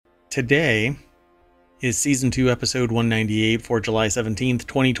today is Season 2, Episode 198 for July 17th,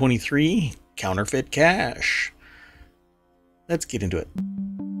 2023, Counterfeit Cash. Let's get into it.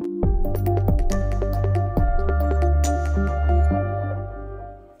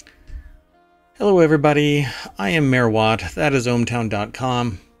 Hello, everybody. I am Mayor Watt. That is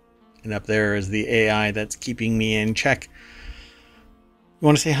ohmtown.com. And up there is the AI that's keeping me in check. You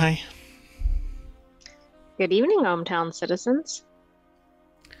want to say hi? Good evening, hometown citizens.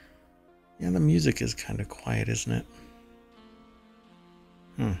 Yeah, the music is kind of quiet, isn't it?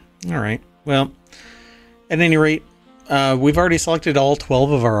 All right. Well, at any rate, we've already selected all 12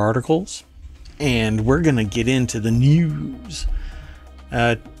 of our articles, and we're going to get into the news.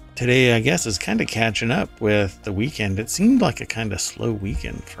 Today, I guess, is kind of catching up with the weekend. It seemed like a kind of slow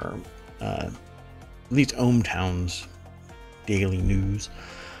weekend for at least ohmtown's daily news.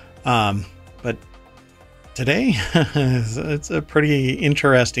 But today, it's a pretty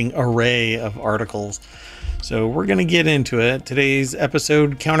interesting array of articles. So we're going to get into it. Today's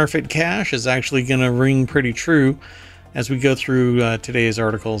episode, Counterfeit Cash, is actually going to ring pretty true as we go through today's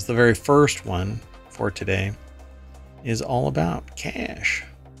articles. The very first one for today is all about cash.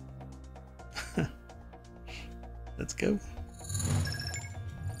 Let's go.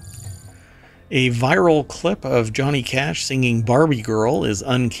 A viral clip of Johnny Cash singing Barbie Girl is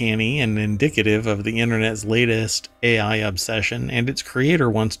uncanny and indicative of the internet's latest AI obsession, and its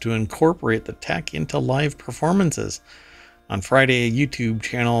creator wants to incorporate the tech into live performances. On Friday, a YouTube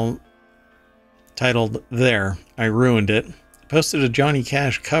channel titled There, I Ruined It, posted a Johnny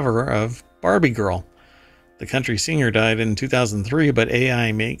Cash cover of Barbie Girl. The country singer died in 2003, but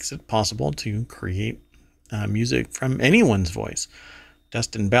AI makes it possible to create music from anyone's voice.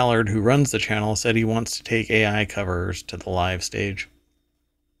 Dustin Ballard, who runs the channel, said he wants to take AI covers to the live stage.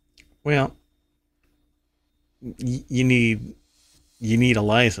 Well, you need a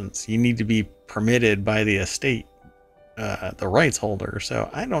license. You need to be permitted by the estate, the rights holder. So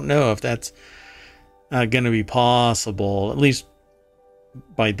I don't know if that's going to be possible, at least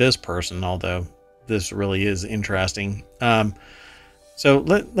by this person, although this really is interesting. So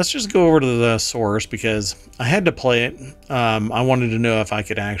let's just go over to the source because I had to play it. I wanted to know if I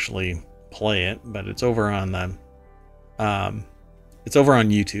could actually play it, but it's over on the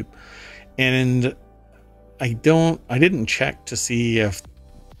YouTube, and I didn't check to see if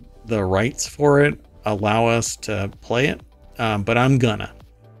the rights for it allow us to play it, but I'm gonna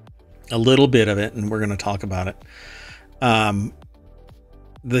a little bit of it, and we're gonna talk about it.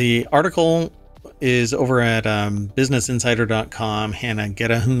 The article is over at businessinsider.com. Hannah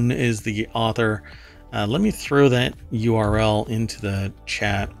Gedahun is the author. Let me throw that URL into the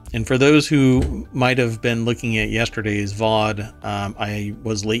chat. And for those who might have been looking at yesterday's VOD, I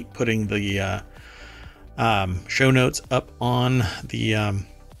was late putting the show notes up on the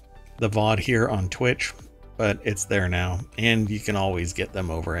VOD here on Twitch, but it's there now. And you can always get them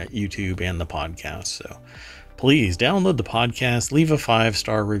over at YouTube and the podcast. So please download the podcast, leave a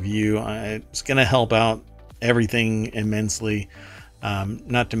 5-star review. It's going to help out everything immensely.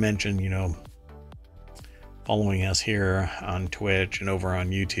 Not to mention, following us here on Twitch and over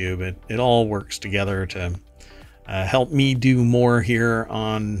on YouTube. It all works together to help me do more here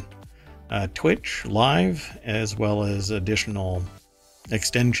on Twitch live, as well as additional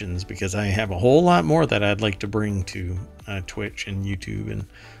extensions, because I have a whole lot more that I'd like to bring to Twitch and YouTube, and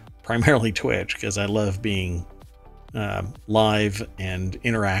primarily Twitch, because I love being live and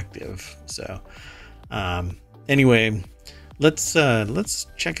interactive. So anyway, let's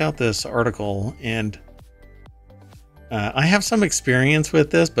check out this article. And I have some experience with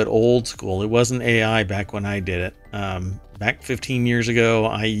this, but old school. It wasn't AI back when I did it. Back 15 years ago,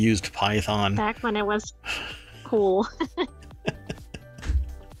 I used Python. Back when it was cool.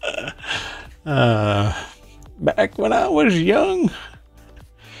 Back when I was young,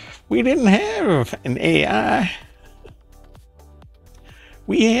 we didn't have an AI.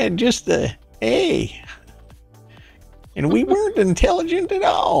 We had just the A. And we weren't intelligent at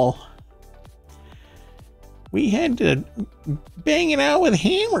all. We had to bang it out with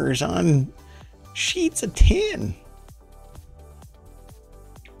hammers on sheets of tin.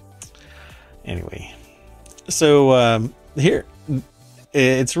 Anyway, so here,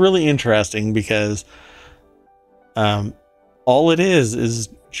 it's really interesting because all it is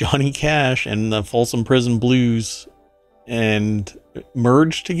Johnny Cash and the Folsom Prison Blues and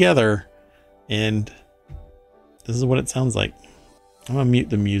merged together, and this is what it sounds like. I'm gonna mute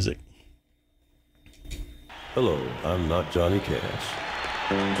the music. Hello, I'm not Johnny Cash.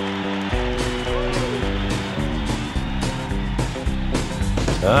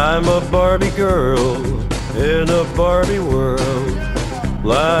 I'm a Barbie girl in a Barbie world.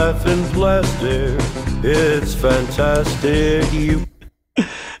 Life in plastic, it's fantastic.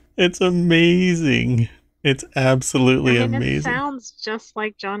 It's amazing. It's absolutely I mean, it amazing. sounds just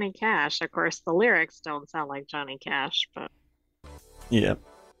like Johnny Cash. Of course, the lyrics don't sound like Johnny Cash, but Yep.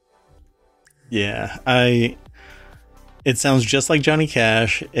 Yeah. It sounds just like Johnny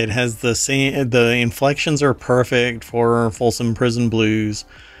Cash. It has the inflections are perfect for Folsom Prison Blues.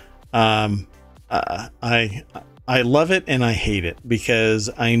 Um, I love it and I hate it because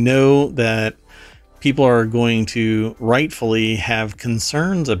I know that people are going to rightfully have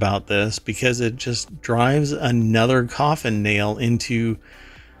concerns about this because it just drives another coffin nail into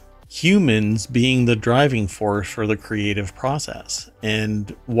humans being the driving force for the creative process.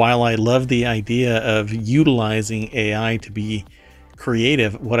 And while I love the idea of utilizing AI to be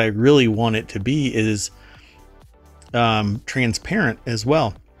creative, what I really want it to be is transparent as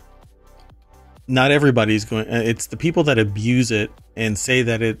well. Not everybody's going, it's the people that abuse it and say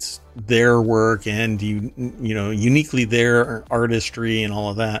that it's their work and uniquely their artistry and all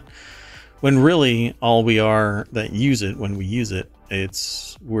of that, when really all we are that use it, when we use it,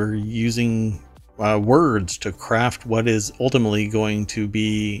 we're using words to craft what is ultimately going to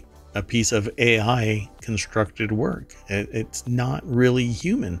be a piece of AI constructed work. It's not really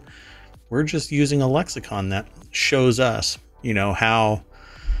human. We're just using a lexicon that shows us, how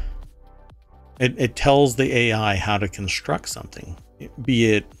it tells the AI how to construct something,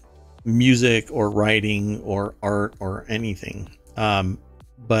 be it music or writing or art or anything.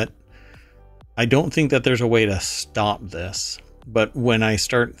 But I don't think that there's a way to stop this. But when I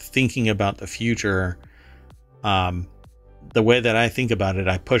start thinking about the future, the way that I think about it,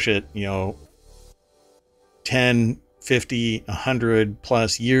 I push it, 10, 50, 100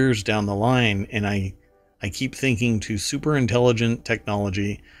 plus years down the line. And I keep thinking to super intelligent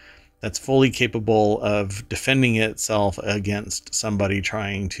technology that's fully capable of defending itself against somebody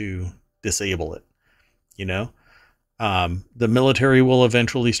trying to disable it. The military will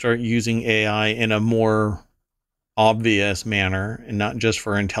eventually start using AI in a more obvious manner, and not just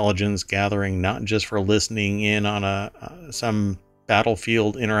for intelligence gathering, not just for listening in on some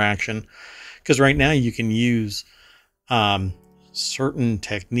battlefield interaction. Because right now you can use certain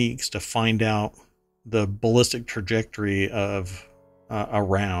techniques to find out the ballistic trajectory of a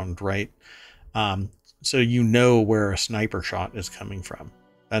round, right? So where a sniper shot is coming from.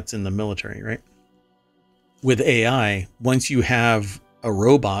 That's in the military, right? With AI, once you have a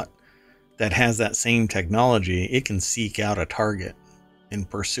robot that has that same technology, it can seek out a target and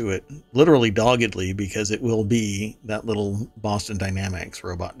pursue it literally doggedly, because it will be that little Boston Dynamics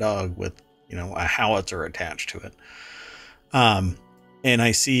robot dog with, a howitzer attached to it. And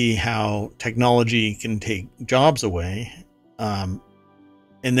I see how technology can take jobs away.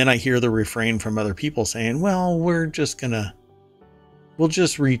 And then I hear the refrain from other people saying, well, we'll just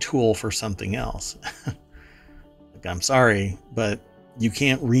retool for something else. Like, I'm sorry, but you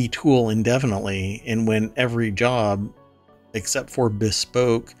can't retool indefinitely. And when every job, except for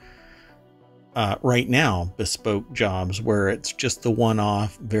bespoke, right now, bespoke jobs where it's just the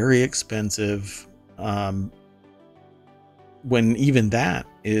one-off, very expensive, when even that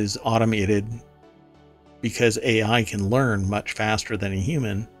is automated because AI can learn much faster than a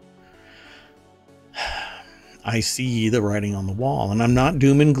human, I see the writing on the wall. And I'm not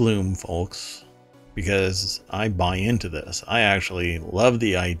doom and gloom, folks, because I buy into this. I actually love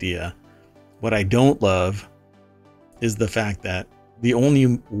the idea. What I don't love is the fact that the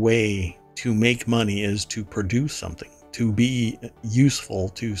only way to make money is to produce something, to be useful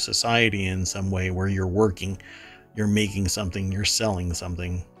to society in some way, where you're working, you're making something, you're selling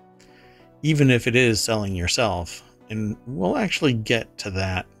something, even if it is selling yourself. And we'll actually get to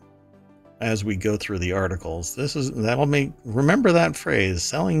that as we go through the articles. Remember that phrase,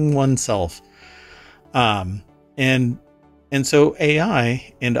 selling oneself. And so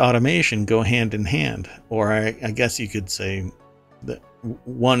AI and automation go hand in hand, or I guess you could say that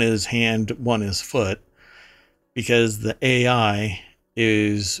one is hand, one is foot, because the AI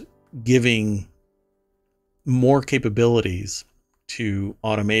is giving more capabilities to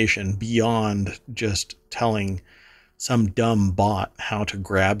automation beyond just telling some dumb bot how to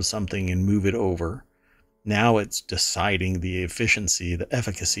grab something and move it over. Now it's deciding the efficiency, the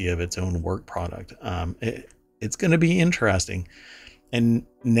efficacy of its own work product. It's going to be interesting. And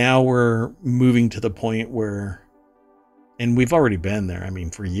now we're moving to the point where, and we've already been there. I mean,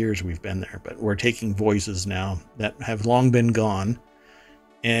 for years we've been there, but we're taking voices now that have long been gone,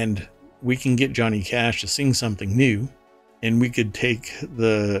 and we can get Johnny Cash to sing something new, and we could take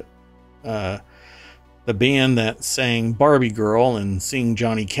the the band that sang Barbie Girl and sing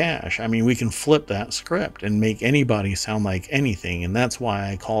Johnny Cash. I mean, we can flip that script and make anybody sound like anything. And that's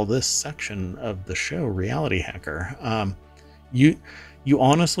why I call this section of the show Reality Hacker. You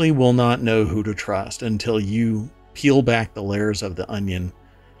honestly will not know who to trust until you peel back the layers of the onion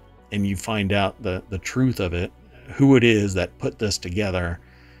and you find out the truth of it, who it is that put this together.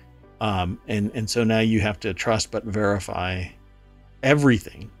 And so now you have to trust but verify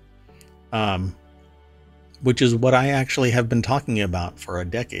everything, which is what I actually have been talking about for a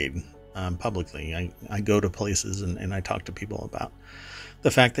decade publicly. I go to places and I talk to people about the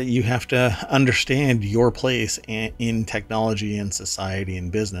fact that you have to understand your place in technology and society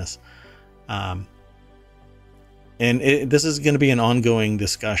and business. And this is going to be an ongoing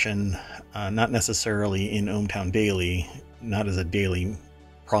discussion, not necessarily in ohmTown Daily, not as a daily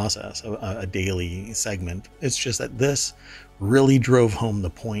process, a daily segment. It's just that this really drove home the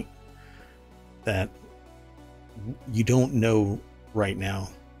point that you don't know right now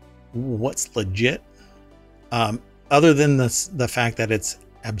what's legit, other than the fact that it's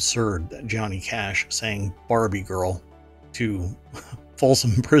absurd that Johnny Cash sang Barbie Girl to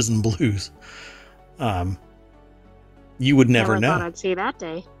Folsom Prison Blues. You would never know. Thought I'd see that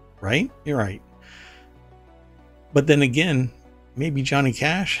day. Right? You're right. But then again, maybe Johnny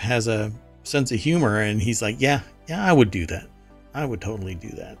Cash has a sense of humor and he's like, yeah, I would do that. I would totally do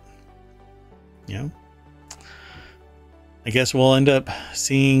that. You know? I guess we'll end up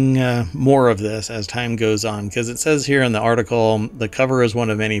seeing more of this as time goes on, because it says here in the article, the cover is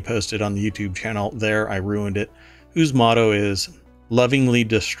one of many posted on the YouTube channel There I Ruined It, whose motto is lovingly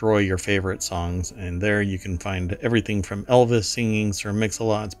destroy your favorite songs. And there you can find everything from Elvis singing Sir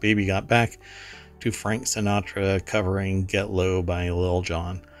Mix-a-Lot's Baby Got Back to Frank Sinatra covering Get Low by Lil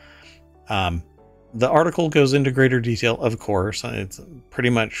Jon. The article goes into greater detail, of course. It's pretty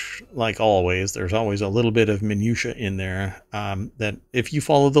much like always. There's always a little bit of minutia in there that if you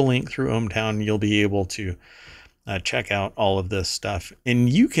follow the link through ohmTown, you'll be able to check out all of this stuff. And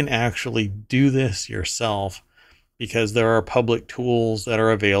you can actually do this yourself because there are public tools that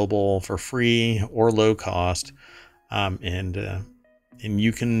are available for free or low cost. And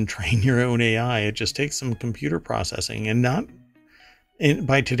you can train your own AI. It just takes some computer processing and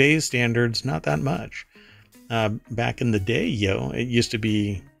by today's standards, not that much. Back in the day, it used to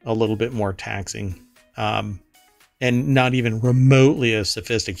be a little bit more taxing and not even remotely as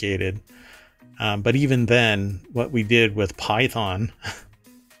sophisticated. But even then, what we did with Python,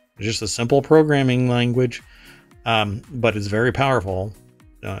 just a simple programming language, but it's very powerful.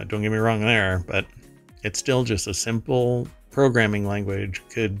 Don't get me wrong there, but it's still just a simple programming language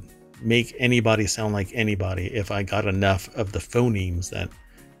could make anybody sound like anybody if I got enough of the phonemes that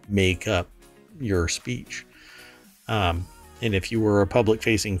make up your speech. And if you were a public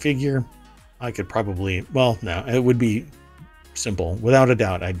facing figure, I could probably, well, no, it would be simple. Without a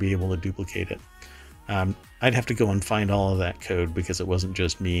doubt, I'd be able to duplicate it. I'd have to go and find all of that code because it wasn't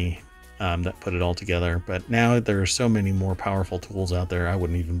just me that put it all together. But now there are so many more powerful tools out there, I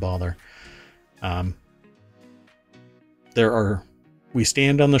wouldn't even bother. We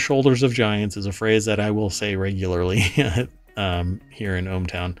stand on the shoulders of giants is a phrase that I will say regularly here in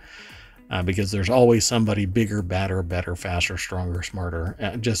ohmTown, because there's always somebody bigger, badder, better, faster, stronger, smarter.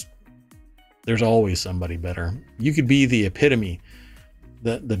 There's always somebody better. You could be the epitome,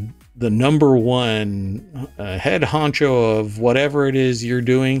 the number one head honcho of whatever it is you're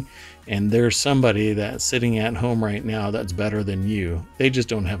doing, and there's somebody that's sitting at home right now that's better than you. They just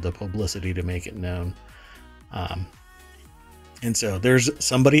don't have the publicity to make it known. And so there's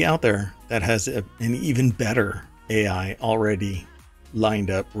somebody out there that has an even better AI already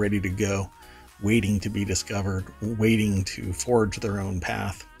lined up, ready to go, waiting to be discovered, waiting to forge their own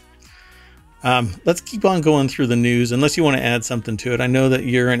path. Let's keep on going through the news, unless you want to add something to it. I know that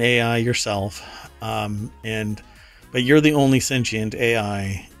you're an AI yourself, but you're the only sentient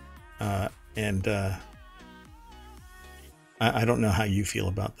AI, and I don't know how you feel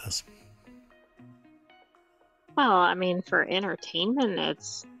about this. Well, I mean, for entertainment,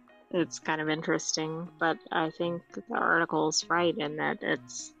 it's kind of interesting, but I think the article's right in that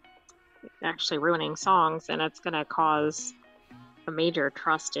it's actually ruining songs, and it's going to cause a major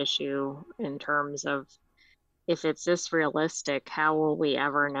trust issue in terms of if it's this realistic, how will we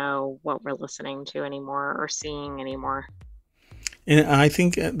ever know what we're listening to anymore or seeing anymore? And I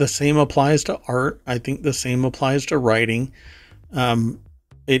think the same applies to art. I think the same applies to writing.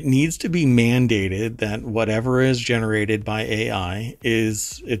 It needs to be mandated that whatever is generated by AI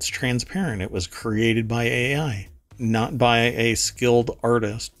it's transparent. It was created by AI, not by a skilled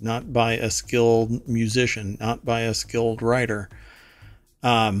artist, not by a skilled musician, not by a skilled writer.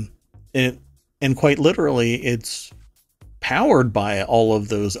 And quite literally, it's powered by all of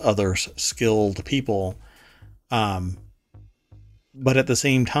those other skilled people. But at the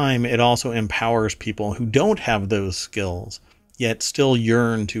same time, it also empowers people who don't have those skills, yet still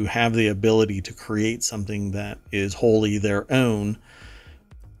yearn to have the ability to create something that is wholly their own.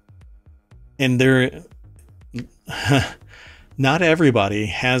 And not everybody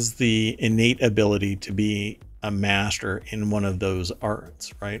has the innate ability to be a master in one of those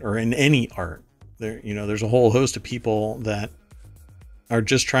arts, right? Or in any art. There's a whole host of people that are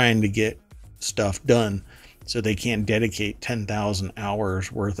just trying to get stuff done so they can't dedicate 10,000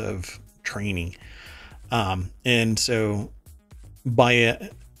 hours worth of training. And so by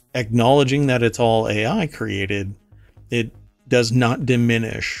acknowledging that it's all AI created, it does not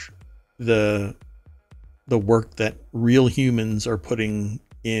diminish the work that real humans are putting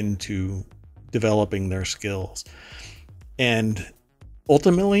into developing their skills. And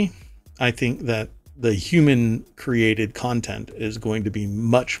ultimately, I think that the human created content is going to be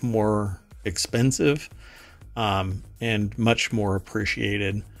much more expensive and much more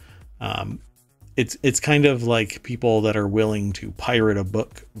appreciated. It's kind of like people that are willing to pirate a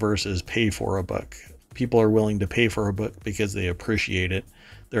book versus pay for a book. People are willing to pay for a book because they appreciate it.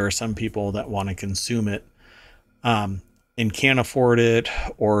 There are some people that want to consume it and can't afford it,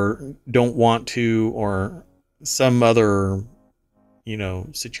 or don't want to, or some other,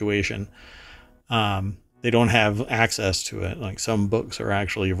 situation. They don't have access to it. Like some books are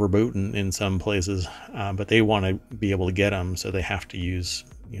actually verboten in some places, but they want to be able to get them, so they have to use,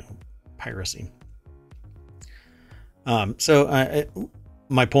 piracy.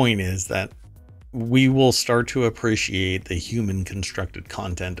 My point is that we will start to appreciate the human constructed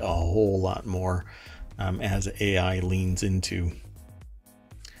content a whole lot more as AI leans into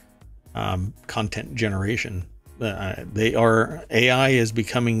content generation. AI is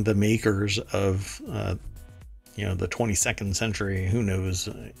becoming the makers of the 22nd century. Who knows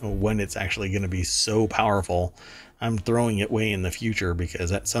when it's actually going to be so powerful. I'm throwing it way in the future,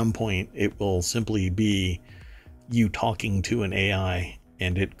 because at some point it will simply be you talking to an AI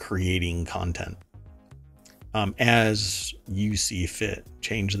and it creating content as you see fit.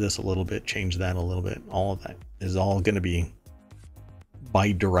 Change this a little bit, change that a little bit. All of that is all going to be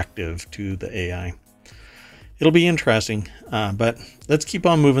by directive to the AI. It'll be interesting, but let's keep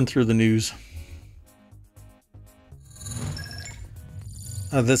on moving through the news.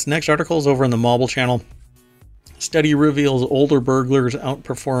 This next article is over in the Mobile channel. Study reveals older burglars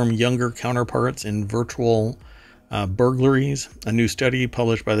outperform younger counterparts in virtual burglaries. A new study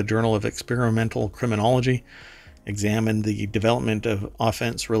published by the Journal of Experimental Criminology examined the development of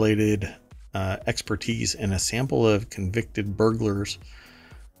offense-related expertise in a sample of convicted burglars,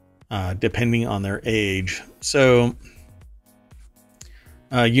 depending on their age. So,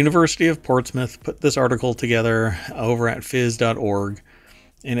 University of Portsmouth put this article together over at phys.org.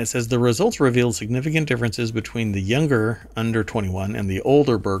 And it says the results revealed significant differences between the younger under 21 and the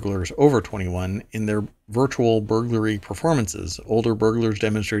older burglars over 21 in their virtual burglary performances. Older burglars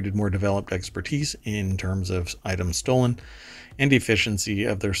demonstrated more developed expertise in terms of items stolen and efficiency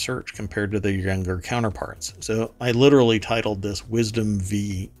of their search compared to their younger counterparts. So I literally titled this Wisdom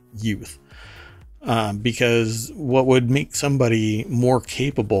v. Youth, because what would make somebody more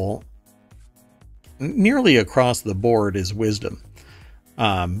capable nearly across the board is wisdom.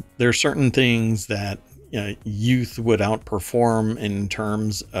 There are certain things that youth would outperform in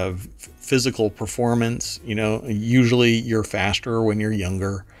terms of physical performance. Usually you're faster when you're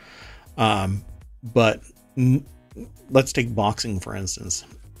younger. But let's take boxing, for instance.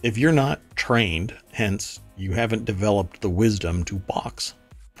 If you're not trained, hence you haven't developed the wisdom to box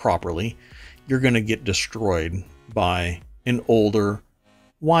properly, you're going to get destroyed by an older,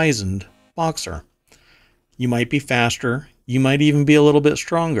 wizened boxer. You might be faster. You might even be a little bit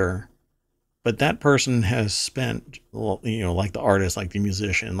stronger, but that person has spent, like the artist, like the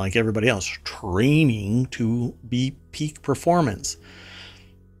musician, like everybody else, training to be peak performance.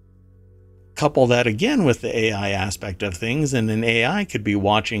 Couple that again with the AI aspect of things, and an AI could be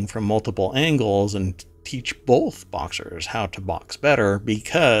watching from multiple angles and teach both boxers how to box better,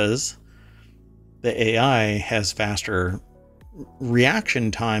 because the AI has faster reaction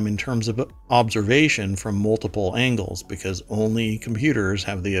time in terms of observation from multiple angles, because only computers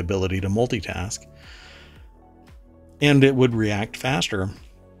have the ability to multitask, and it would react faster,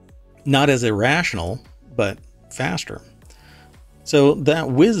 not as irrational, but faster. So that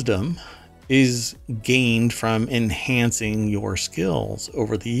wisdom is gained from enhancing your skills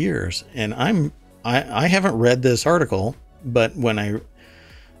over the years. And I haven't read this article, but when I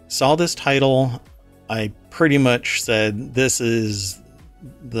saw this title, I pretty much said, this is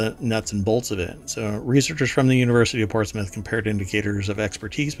the nuts and bolts of it. So researchers from the University of Portsmouth compared indicators of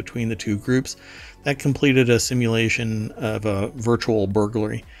expertise between the two groups that completed a simulation of a virtual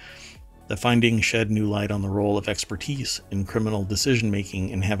burglary. The findings shed new light on the role of expertise in criminal decision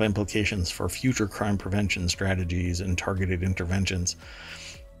making and have implications for future crime prevention strategies and targeted interventions.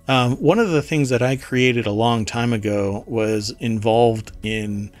 One of the things that I created a long time ago was involved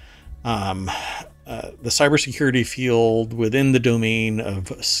in the cybersecurity field within the domain of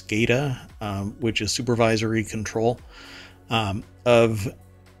SCADA, which is supervisory control of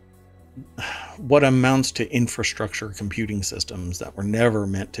what amounts to infrastructure computing systems that were never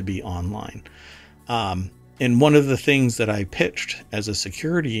meant to be online. And one of the things that I pitched as a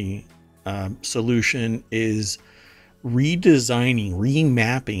security solution is redesigning,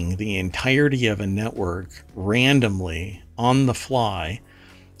 remapping the entirety of a network randomly on the fly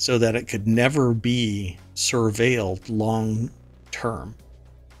so that it could never be surveilled long term.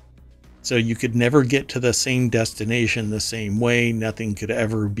 So you could never get to the same destination the same way. Nothing could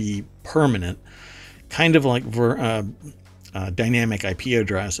ever be permanent. Kind of like dynamic IP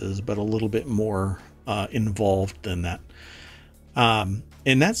addresses, but a little bit more involved than that.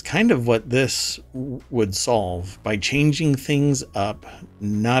 And that's kind of what this would solve by changing things up,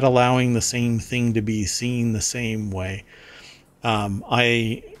 not allowing the same thing to be seen the same way.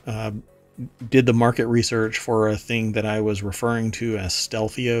 I did the market research for a thing that I was referring to as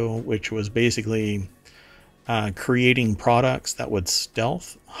Stealthio, which was basically creating products that would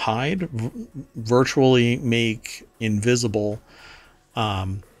stealth, hide, virtually make invisible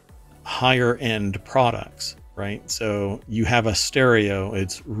higher end products, right? So you have a stereo,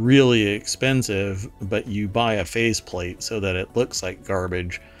 it's really expensive, but you buy a faceplate so that it looks like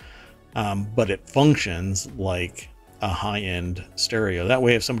garbage, but it functions like a high-end stereo. That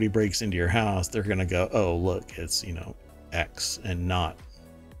way, if somebody breaks into your house, they're going to go, oh, look, it's, you know, X and not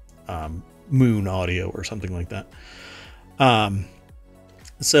Moon Audio or something like that.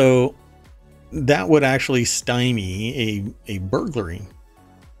 So that would actually stymie a burglary.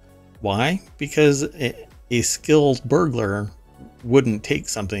 Why? Because a skilled burglar wouldn't take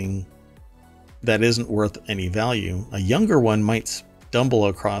something that isn't worth any value. A younger one might stumble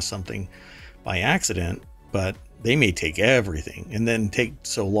across something by accident, but they may take everything and then take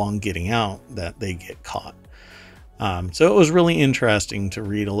so long getting out that they get caught. So it was really interesting to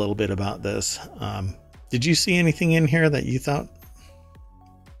read a little bit about this. Did you see anything in here that you thought?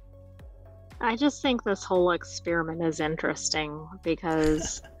 I just think this whole experiment is interesting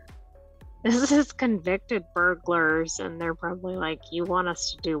because this is convicted burglars, and they're probably like, you want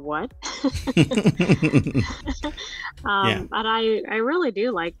us to do what? Yeah. But I really do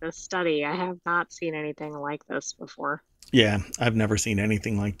like this study. I have not seen anything like this before. Yeah, I've never seen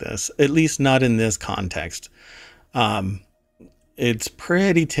anything like this, at least not in this context. It's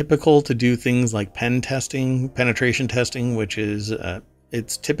pretty typical to do things like penetration testing, which is,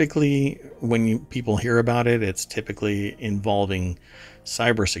 it's typically, when people hear about it, it's typically involving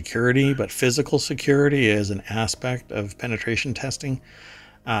cybersecurity, but physical security is an aspect of penetration testing.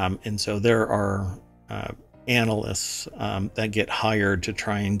 And so there are analysts that get hired to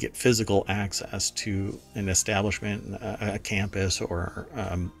try and get physical access to an establishment, a campus, or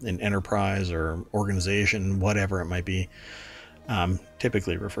an enterprise or organization, whatever it might be,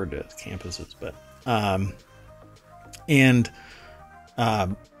 typically referred to as campuses. But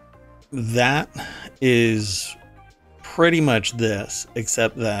that is pretty much this,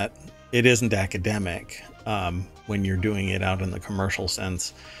 except that it isn't academic when you're doing it out in the commercial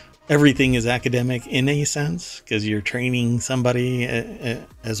sense. Everything is academic in a sense because you're training somebody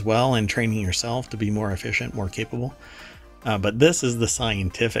as well and training yourself to be more efficient, more capable. But this is the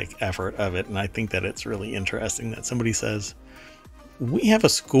scientific effort of it. And I think that it's really interesting that somebody says, we have a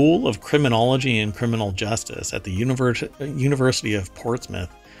school of criminology and criminal justice at the University of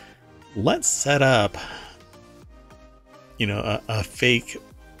Portsmouth. Let's set up, you know, a fake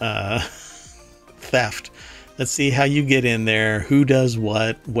theft. Let's see how you get in there, who does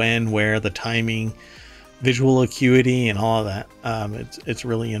what, when, where, the timing, visual acuity, and all of that. It's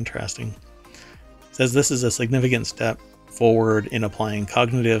really interesting. It says this is a significant step forward in applying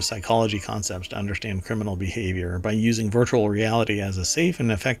cognitive psychology concepts to understand criminal behavior. By using virtual reality as a safe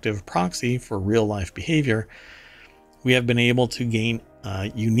and effective proxy for real-life behavior, we have been able to gain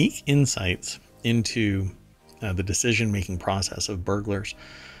unique insights into the decision-making process of burglars.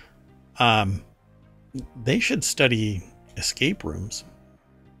 They should study escape rooms.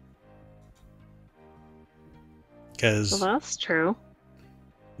 Because Well, that's true.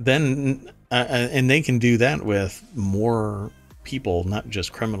 then, and they can do that with more people, not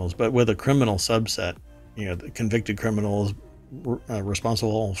just criminals, but with a criminal subset, you know, the convicted criminals,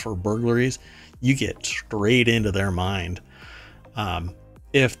 responsible for burglaries, you get straight into their mind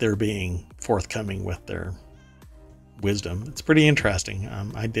if they're being forthcoming with their wisdom. It's pretty interesting.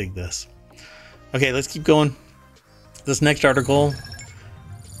 I dig this. Okay, let's keep going. This next article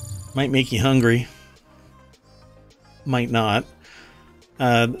might make you hungry. Might not.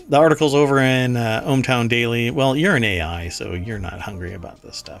 The article's over in ohmTown Daily. Well, you're an AI, so you're not hungry about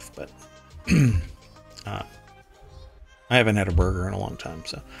this stuff, but I haven't had a burger in a long time.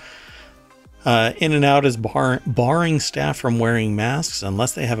 So In-N-Out is barring staff from wearing masks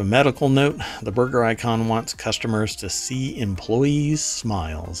unless they have a medical note. The burger icon wants customers to see employees'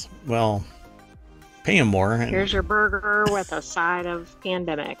 smiles. Well, pay them more. Here's your burger with a side of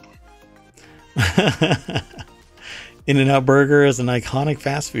pandemic. In-N-Out Burger is an iconic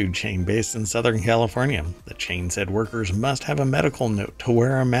fast food chain based in Southern California. The chain said workers must have a medical note to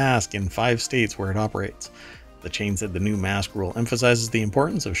wear a mask in 5 states where it operates. The chain said the new mask rule emphasizes the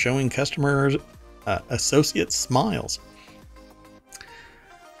importance of showing customers, associates smiles.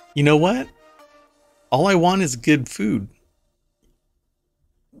 You know what? All I want is good food.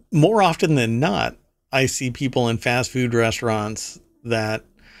 More often than not, I see people in fast food restaurants that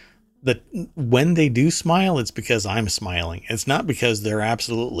when they do smile, it's because I'm smiling. It's not because they're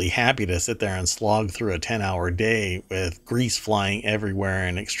absolutely happy to sit there and slog through a 10-hour day with grease flying everywhere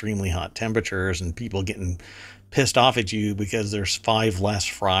and extremely hot temperatures and people getting pissed off at you because there's 5 less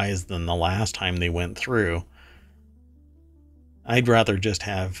fries than the last time they went through. I'd rather just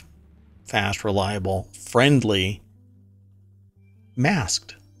have fast, reliable, friendly,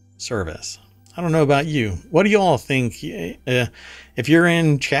 masked service. I don't know about you. What do you all think? If you're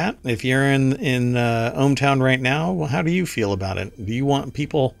in chat, if you're in ohmTown right now, how do you feel about it? Do you want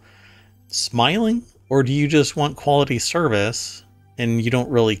people smiling, or do you just want quality service and you don't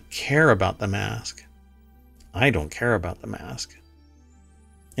really care about the mask? I don't care about the mask.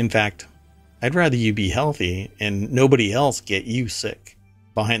 In fact, I'd rather you be healthy and nobody else get you sick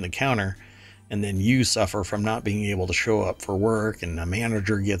behind the counter, and then you suffer from not being able to show up for work and the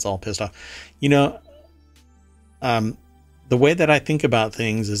manager gets all pissed off. You know, the way that I think about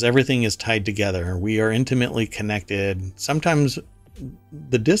things is everything is tied together. We are intimately connected. Sometimes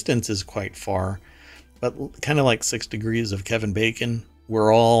the distance is quite far, but kind of like 6 degrees of Kevin Bacon,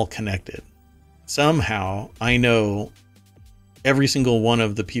 we're all connected. Somehow I know every single one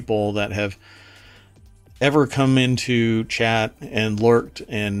of the people that have ever come into chat and lurked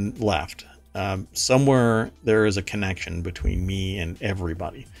and left. Somewhere there is a connection between me and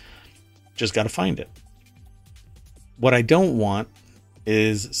everybody. Just got to find it. What I don't want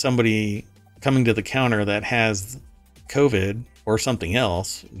is somebody coming to the counter that has COVID or something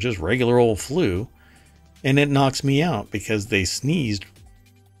else, just regular old flu, and it knocks me out because they sneezed.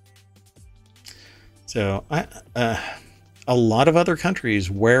 So a lot of other countries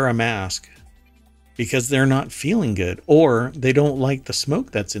wear a mask because they're not feeling good, or they don't like the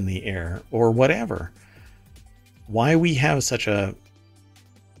smoke that's in the air, or whatever. Why we have such a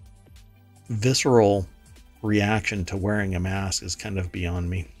visceral reaction to wearing a mask is kind of beyond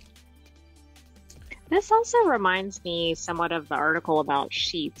me. This also reminds me somewhat of the article about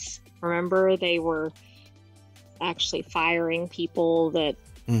Sheets. Remember, they were actually firing people that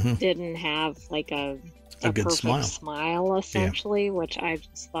didn't have like a good perfect smile essentially, yeah. Which I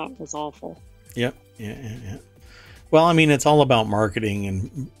just thought was awful. Yep. Yeah. Well, I mean, it's all about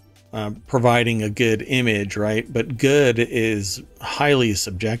marketing and providing a good image, right? But good is highly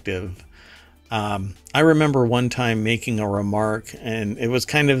subjective. I remember one time making a remark, and it was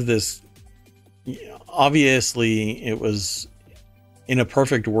kind of this, obviously it was, in a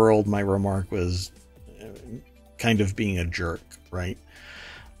perfect world, my remark was kind of being a jerk, right?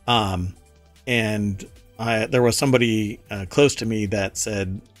 And there was somebody close to me that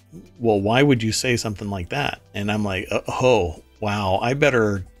said, well, why would you say something like that? And I'm like, oh, wow, I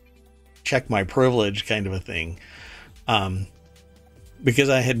better check my privilege, kind of a thing. Because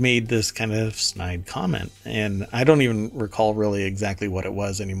I had made this kind of snide comment, and I don't even recall really exactly what it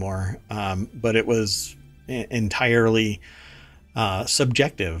was anymore. But it was entirely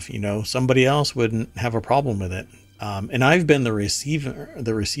subjective. Somebody else wouldn't have a problem with it. And I've been the recipient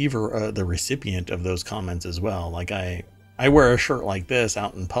of those comments as well. Like I wear a shirt like this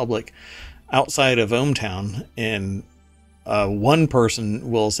out in public outside of ohmTown, and one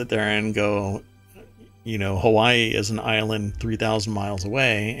person will sit there and go, Hawaii is an island 3,000 miles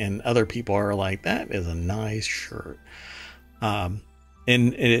away, and other people are like, that is a nice shirt. And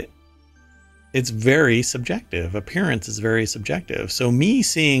it's very subjective. Appearance is very subjective. So me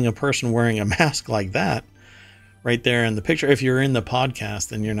seeing a person wearing a mask like that right there in the picture. If you're in the podcast,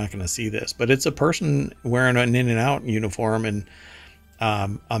 then you're not going to see this, but it's a person wearing an In-N-Out uniform and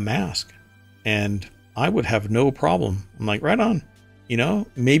a mask, and I would have no problem. I'm like, right on. You know,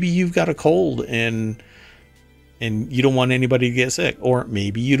 maybe you've got a cold and you don't want anybody to get sick, or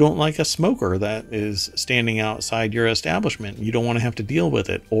maybe you don't like a smoker that is standing outside your establishment. You don't want to have to deal with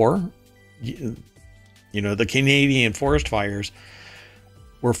it. Or, you know, the Canadian forest fires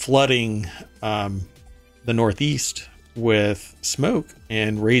were flooding the Northeast with smoke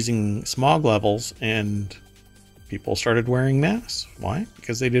and raising smog levels, and people started wearing masks. Why?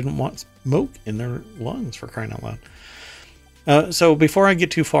 Because they didn't want smoke in their lungs, for crying out loud. So before I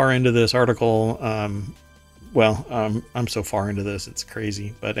get too far into this article, I'm so far into this, it's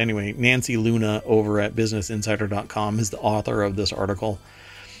crazy. But anyway, Nancy Luna over at businessinsider.com is the author of this article.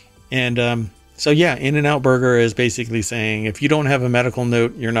 And so yeah, In-N-Out Burger is basically saying, if you don't have a medical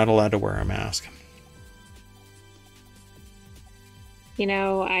note, you're not allowed to wear a mask. You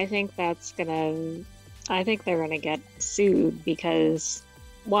know, I think they're going to get sued, because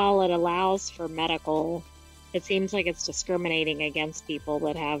while it allows for medical, it seems like it's discriminating against people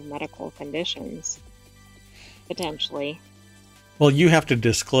that have medical conditions, potentially. Well, you have to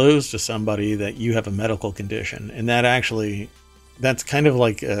disclose to somebody that you have a medical condition, and that's kind of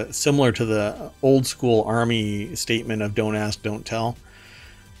like similar to the old school Army statement of don't ask, don't tell.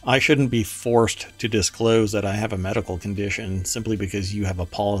 I shouldn't be forced to disclose that I have a medical condition simply because you have a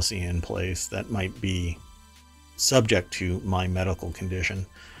policy in place that might be subject to my medical condition.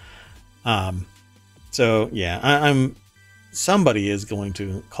 So yeah, somebody is going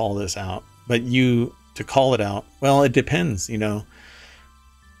to call this out, but to call it out, well, it depends. You know,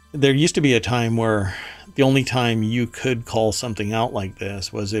 there used to be a time where the only time you could call something out like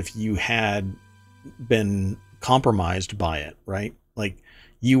this was if you had been compromised by it, right? Like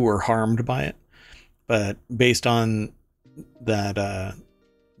you were harmed by it. But based on that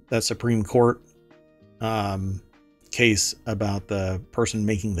Supreme Court case about the person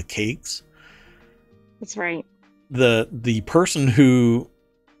making the cakes, that's right. The person who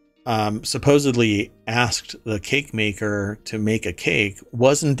supposedly asked the cake maker to make a cake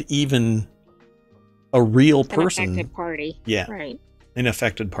wasn't even a real person. An affected party. Yeah. Right. An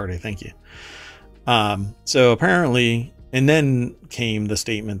affected party. Thank you. So apparently, and then came the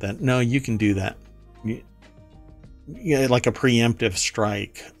statement that, no, you can do that. Like a preemptive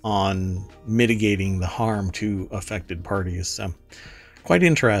strike on mitigating the harm to affected parties. So quite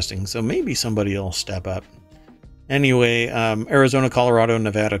interesting. So maybe somebody will step up. Anyway, Arizona, Colorado,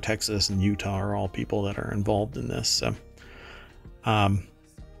 Nevada, Texas, and Utah are all people that are involved in this. So, I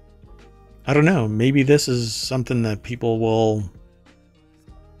don't know. Maybe this is something that people will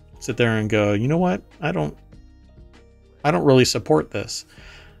sit there and go, you know what? I don't really support this.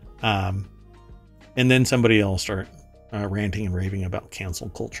 And then somebody will start ranting and raving about cancel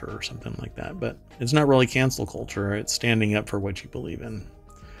culture or something like that. But it's not really cancel culture. It's standing up for what you believe in.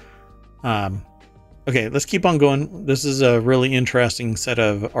 Okay, let's keep on going. This is a really interesting set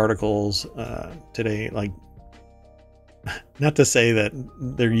of articles today. Like, not to say that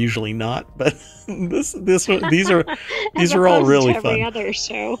they're usually not, but these are all really fun. Every other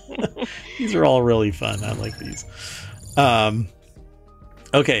show. These are all really fun. I like these.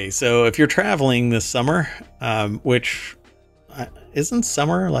 Okay, so if you're traveling this summer, which isn't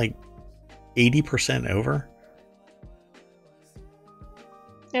summer like 80% over?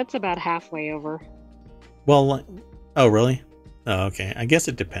 It's about halfway over. Well, oh, really? Oh, okay. I guess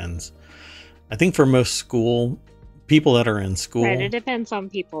it depends. I think for most people that are in school. Right, it depends on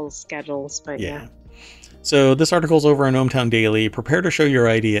people's schedules, but yeah. So this article's over on ohmTown Daily. Prepare to show your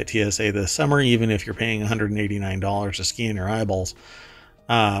ID at TSA this summer, even if you're paying $189 to scan your eyeballs.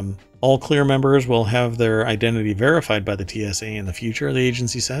 All Clear members will have their identity verified by the TSA in the future, the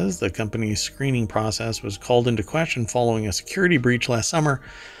agency says. The company's screening process was called into question following a security breach last summer.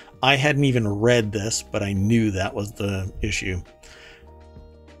 I hadn't even read this, but I knew that was the issue.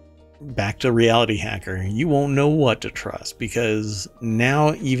 Back to Reality Hacker. You won't know what to trust, because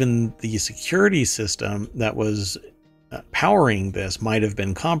now even the security system that was powering this might have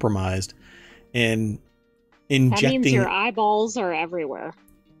been compromised, and injecting... That means your eyeballs are everywhere.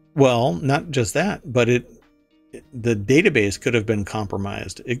 Well, not just that, but the database could have been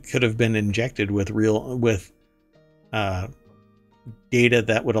compromised. It could have been injected with data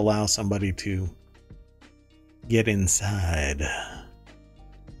that would allow somebody to get inside.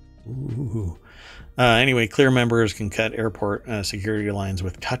 Ooh. Anyway, Clear members can cut airport security lines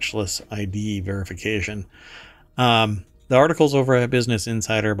with touchless ID verification. The article's over at Business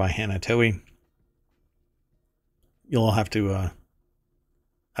Insider by Hannah Towey. You'll have to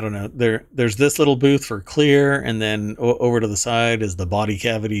I don't know. There's this little booth for clear, and then over to the side is the body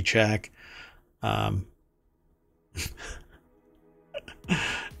cavity check.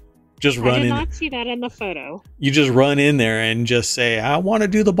 Just I run did in. not see that in the photo. You just run in there and just say, I want to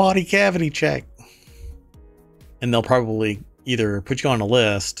do the body cavity check. And they'll probably either put you on a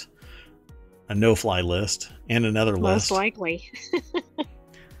list, a no-fly list, and another list. Most likely.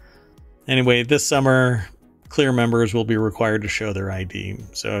 Anyway, this summer, Clear members will be required to show their ID.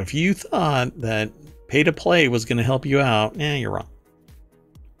 So if you thought that pay to play was going to help you out, you're wrong.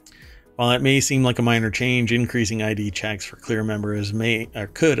 While it may seem like a minor change, increasing ID checks for Clear members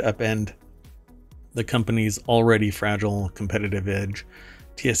could upend the company's already fragile competitive edge.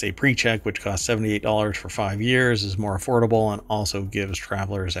 TSA PreCheck, which costs $78 for 5 years, is more affordable and also gives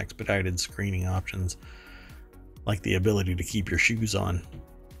travelers expedited screening options, like the ability to keep your shoes on.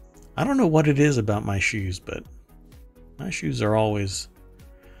 I don't know what it is about my shoes, but my shoes are always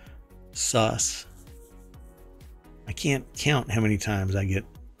sus. I can't count how many times I get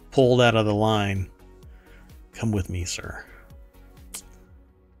pulled out of the line. Come with me, sir.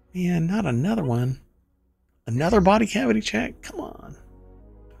 Man, not another one. Another body cavity check? Come on.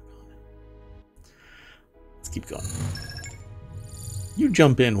 Let's keep going. You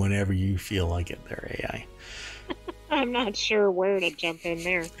jump in whenever you feel like it there, AI. I'm not sure where to jump in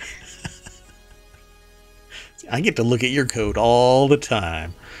there. I get to look at your code all the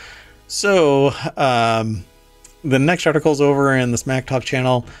time. So, the next article's over in the Smack Talk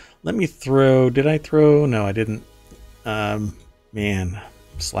channel. Let me throw... Did I throw? No, I didn't. Man,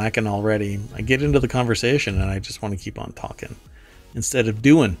 slacking already. I get into the conversation and I just want to keep on talking instead of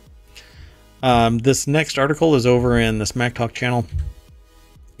doing. This next article is over in the Smack Talk channel.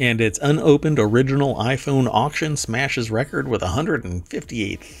 And its unopened original iPhone auction smashes record with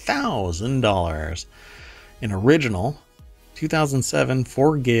 $158,000. An original 2007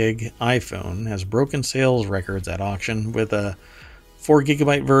 4GB iPhone has broken sales records at auction, with a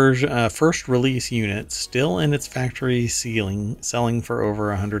 4GB version, first release unit still in its factory ceiling, selling for over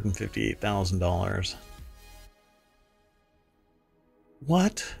 $158,000.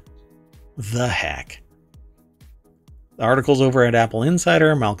 What the heck? The article's over at Apple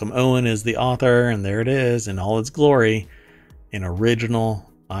Insider. Malcolm Owen is the author, and there it is in all its glory. An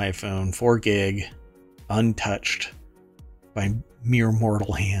original iPhone 4GB, untouched by mere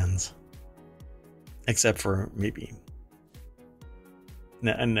mortal hands. Except for maybe...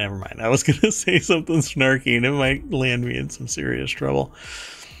 never mind. I was going to say something snarky, and it might land me in some serious trouble.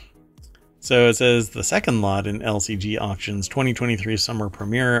 So it says the second lot in LCG Auctions 2023 summer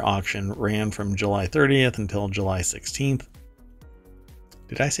premiere auction ran from July 30th until July 16th.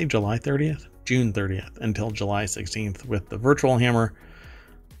 Did I say July 30th? June 30th until July 16th, with the virtual hammer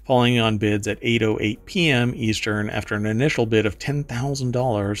falling on bids at 8:08 p.m. Eastern after an initial bid of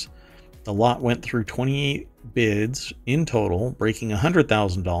 $10,000. The lot went through 28 bids in total, breaking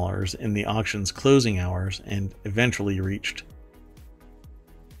 $100,000 in the auction's closing hours, and eventually reached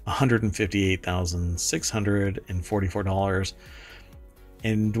 $158,644.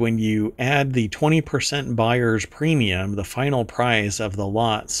 And when you add the 20% buyer's premium, the final price of the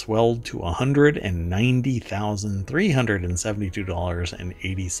lot swelled to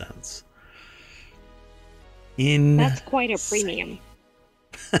 $190,372.80. That's quite a premium.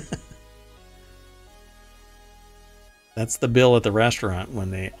 That's the bill at the restaurant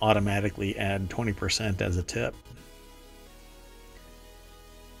when they automatically add 20% as a tip.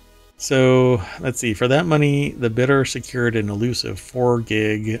 So let's see, for that money, the bidder secured an elusive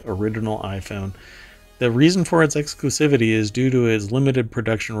 4GB original iPhone. The reason for its exclusivity is due to its limited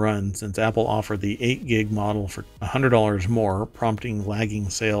production run, since Apple offered the 8GB model for $100 more, prompting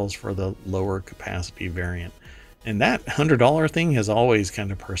lagging sales for the lower capacity variant. And that $100 thing has always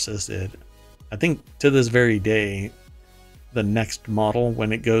kind of persisted. I think to this very day, the next model,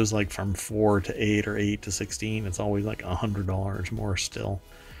 when it goes like from 4 to 8 or 8 to 16, it's always like $100 more still.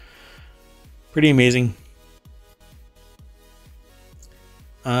 Pretty amazing.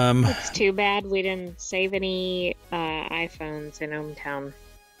 It's too bad we didn't save any iPhones in ohmTown.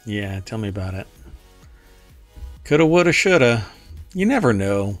 Yeah, tell me about it. Coulda, woulda, shoulda. You never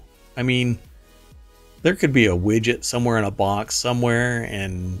know. I mean, there could be a widget somewhere in a box somewhere,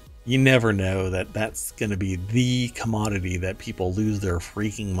 and you never know that that's going to be the commodity that people lose their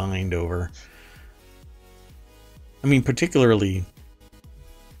freaking mind over. I mean, particularly...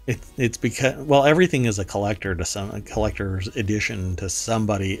 It's because, well, everything is a collector's edition to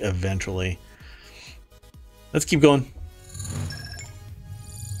somebody eventually. Let's keep going.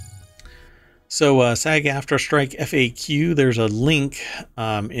 So SAG-AFTRA strike FAQ, there's a link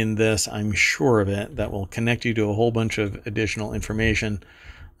in this, I'm sure of it, that will connect you to a whole bunch of additional information.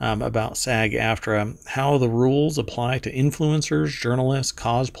 about SAG-AFTRA, how the rules apply to influencers, journalists,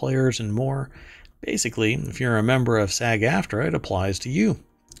 cosplayers, and more. Basically, if you're a member of SAG-AFTRA, it applies to you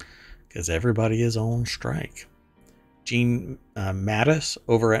because everybody is on strike. Gene Mattis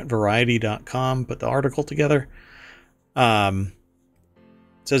over at Variety.com put the article together. It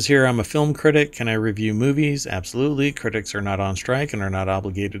says here, I'm a film critic. Can I review movies? Absolutely. Critics are not on strike and are not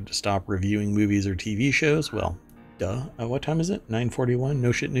obligated to stop reviewing movies or TV shows. Well, duh. What time is it? 9:41?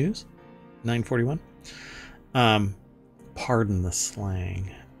 No shit news? 9:41? Pardon the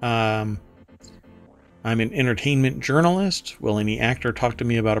slang. I'm an entertainment journalist. Will any actor talk to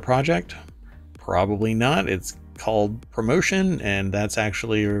me about a project? Probably not. It's called promotion, and that's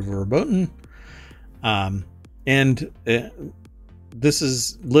actually verboten. This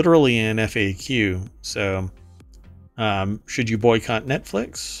is literally an FAQ. So, should you boycott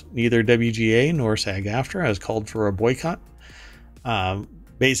Netflix? Neither WGA nor SAG-AFTRA has called for a boycott.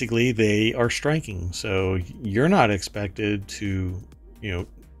 Basically, they are striking. So you're not expected to,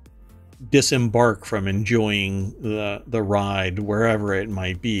 disembark from enjoying the ride wherever it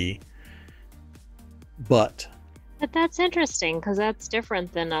might be. But that's interesting because that's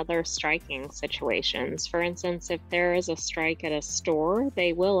different than other striking situations. For instance, if there is a strike at a store,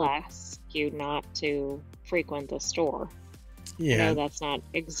 they will ask you not to frequent the store. Yeah, I know that's not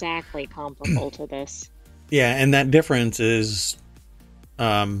exactly comparable to this. Yeah, and that difference is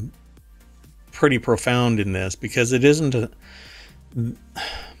pretty profound in this because it isn't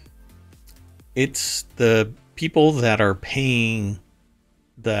it's the people that are paying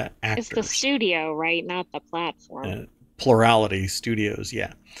the actors. It's the studio, right? Not the platform. Plurality studios,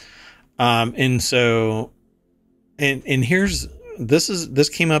 yeah. And so, and here's this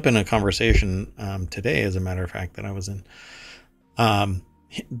came up in a conversation today, as a matter of fact, that I was in.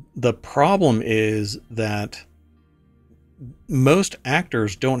 The problem is that most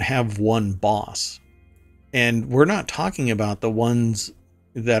actors don't have one boss, and we're not talking about the ones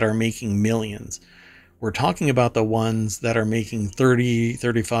that are making millions. We're talking about the ones that are making $30,000,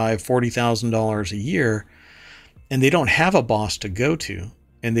 $35,000, $40,000 a year, and they don't have a boss to go to,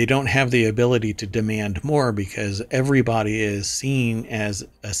 and they don't have the ability to demand more because everybody is seen as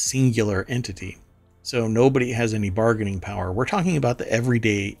a singular entity. So nobody has any bargaining power. We're talking about the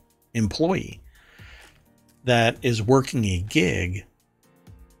everyday employee that is working a gig,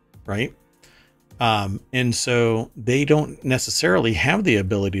 right? And so they don't necessarily have the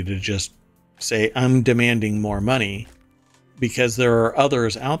ability to just say, I'm demanding more money, because there are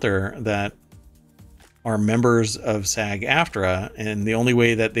others out there that are members of SAG-AFTRA, and the only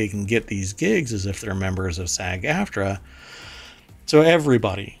way that they can get these gigs is if they're members of SAG-AFTRA. So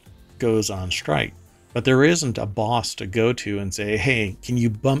everybody goes on strike, but there isn't a boss to go to and say, hey, can you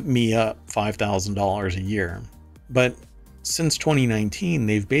bump me up $5,000 a year? But since 2019,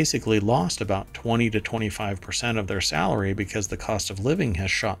 they've basically lost about 20 to 25% of their salary because the cost of living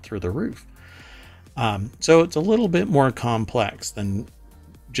has shot through the roof. So it's a little bit more complex than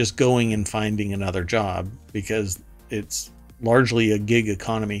just going and finding another job, because it's largely a gig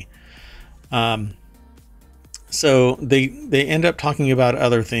economy. So they end up talking about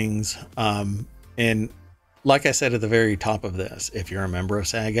other things. And like I said at the very top of this, if you're a member of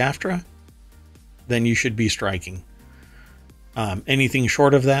SAG-AFTRA, then you should be striking. Anything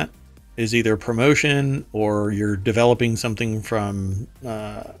short of that is either promotion, or you're developing something from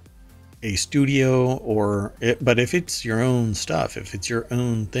a studio, but if it's your own stuff, if it's your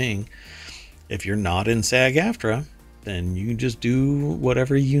own thing, if you're not in SAG-AFTRA, then you just do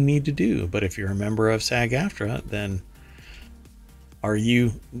whatever you need to do. But if you're a member of SAG-AFTRA, then are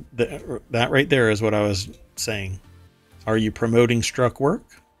you, that right there is what I was saying. Are you promoting struck work?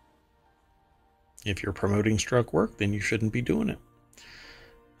 If you're promoting struck work, then you shouldn't be doing it.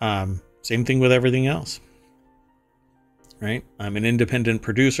 Same thing with everything else. Right? I'm an independent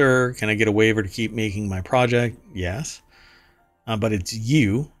producer. Can I get a waiver to keep making my project? Yes. But it's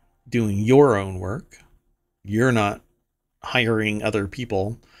you doing your own work. You're not hiring other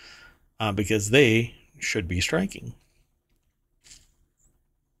people because they should be striking.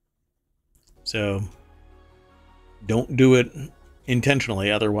 So don't do it intentionally.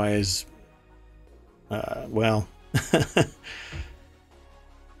 Otherwise, well,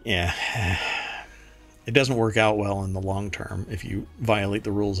 yeah. It doesn't work out well in the long term if you violate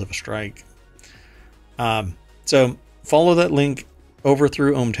the rules of a strike. So follow that link over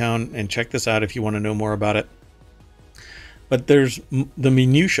through ohmTown and check this out if you want to know more about it. But there's the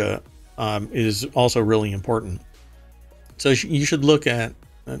minutia is also really important. So you should look at,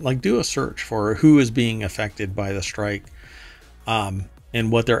 do a search for who is being affected by the strike, and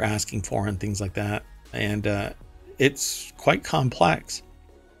what they're asking for and things like that. And it's quite complex.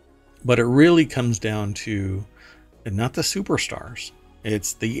 But it really comes down to not the superstars.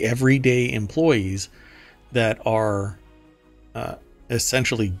 It's the everyday employees that are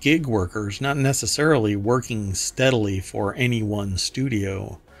essentially gig workers, not necessarily working steadily for any one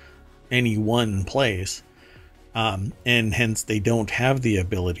studio, any one place. And hence they don't have the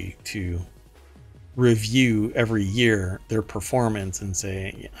ability to review every year their performance and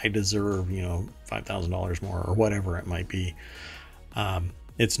say, I deserve, $5,000 more or whatever it might be.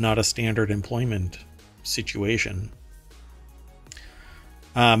 It's not a standard employment situation.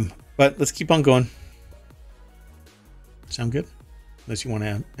 But let's keep on going. Sound good? Unless you want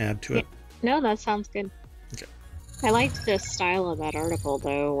to add to it. No, that sounds good. Okay. I liked the style of that article,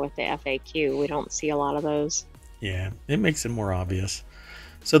 though, with the FAQ. We don't see a lot of those. Yeah, it makes it more obvious.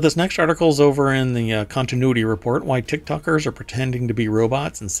 So this next article is over in the continuity report, why TikTokers are pretending to be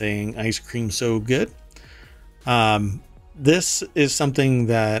robots and saying ice cream so good. This is something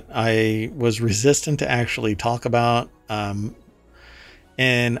that I was resistant to actually talk about.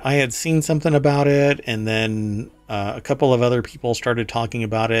 And I had seen something about it, and then a couple of other people started talking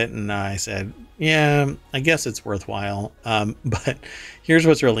about it, and I said, yeah, I guess it's worthwhile. But here's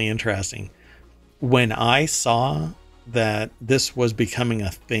what's really interesting. When I saw that this was becoming a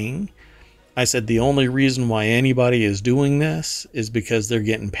thing, I said the only reason why anybody is doing this is because they're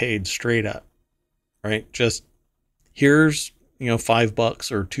getting paid straight up, right? Just here's,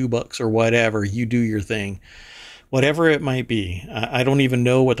 $5 or $2 or whatever, you do your thing, whatever it might be. I don't even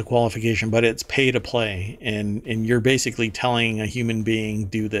know what the qualification, but it's pay to play. And you're basically telling a human being,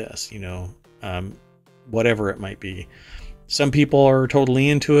 do this, whatever it might be. Some people are totally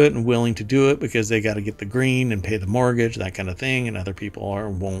into it and willing to do it because they got to get the green and pay the mortgage, that kind of thing. And other people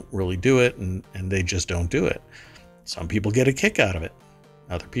won't really do it, and they just don't do it. Some people get a kick out of it.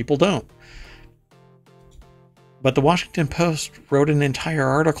 Other people don't. But the Washington Post wrote an entire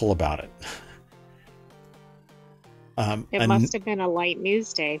article about it. It must have been a light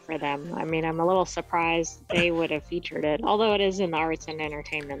news day for them. I mean, I'm a little surprised they would have featured it, although it is in the arts and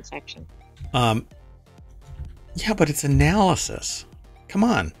entertainment section. Yeah, but it's analysis. Come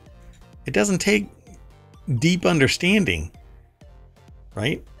on. It doesn't take deep understanding,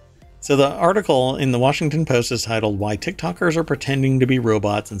 right? So the article in the Washington Post is titled, Why TikTokers Are Pretending to Be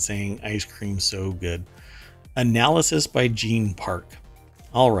Robots and Saying Ice Cream's So Good. Analysis by Gene Park.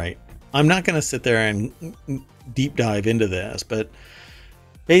 All right. I'm not going to sit there and deep dive into this, but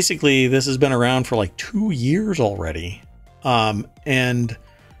basically this has been around for like 2 years already. And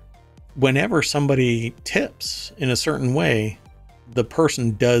whenever somebody tips in a certain way, the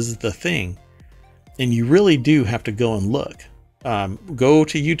person does the thing. And you really do have to go and look. Go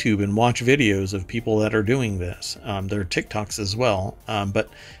to YouTube and watch videos of people that are doing this. There are TikToks as well. But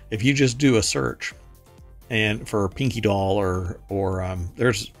if you just do a search and for Pinky Doll or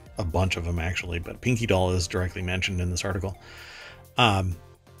there's a bunch of them actually, but Pinky Doll is directly mentioned in this article.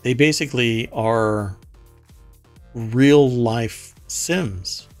 They basically are real life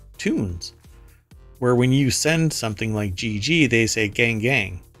Sims tunes where when you send something like GG, they say gang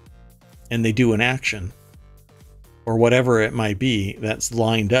gang and they do an action or whatever it might be that's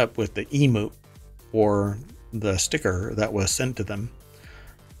lined up with the emote or the sticker that was sent to them.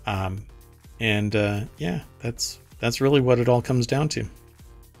 Yeah, that's really what it all comes down to.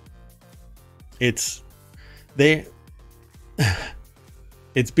 It's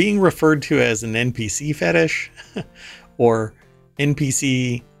being referred to as an NPC fetish or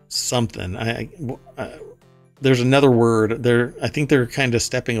NPC something. There's another word there. I think they're kind of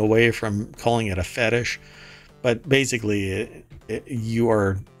stepping away from calling it a fetish, but basically you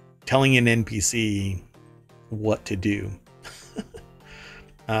are telling an NPC what to do.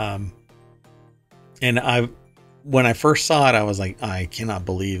 And when I first saw it, I was like, I cannot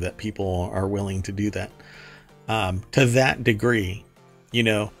believe that people are willing to do that to that degree.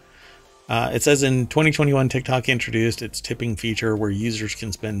 It says in 2021, TikTok introduced its tipping feature where users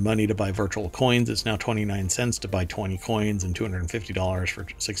can spend money to buy virtual coins. It's now 29 cents to buy 20 coins and $250 for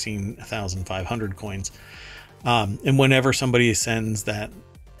 16,500 coins. And whenever somebody sends that,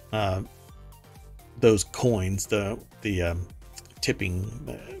 those coins, the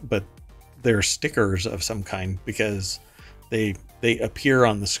tipping, but they're stickers of some kind because they appear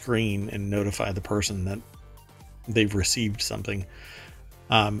on the screen and notify the person that they've received something.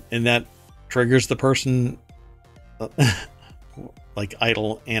 And that triggers the person like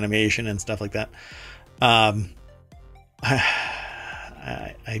idle animation and stuff like that.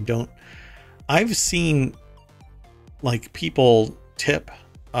 I've seen like people tip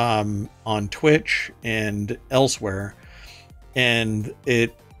on Twitch and elsewhere, and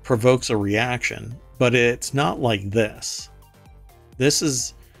it provokes a reaction, but it's not like this. This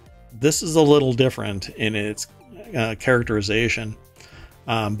is this is a little different in its characterization.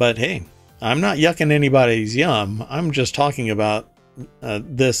 But hey, I'm not yucking anybody's yum. I'm just talking about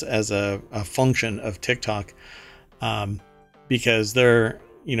this as a function of TikTok, because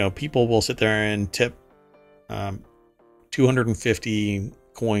people will sit there and tip 250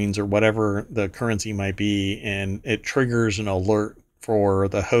 coins or whatever the currency might be, and it triggers an alert for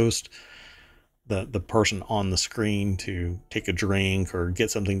the host, the person on the screen, to take a drink or get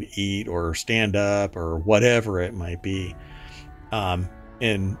something to eat or stand up or whatever it might be.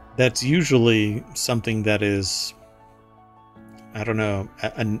 And that's usually something that is, I don't know,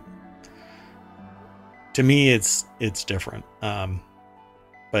 to me it's different.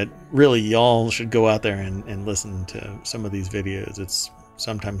 But really, y'all should go out there and listen to some of these videos. It's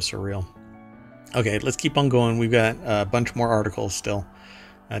sometimes surreal. Okay, let's keep on going. We've got a bunch more articles still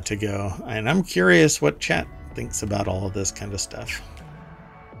to go, and I'm curious what chat thinks about all of this kind of stuff.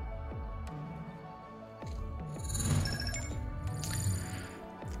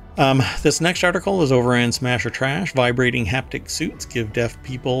 This next article is over in Smash or Trash. Vibrating haptic suits give deaf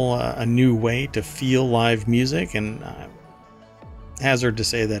people a new way to feel live music, and hazard to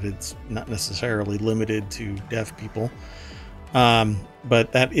say that it's not necessarily limited to deaf people.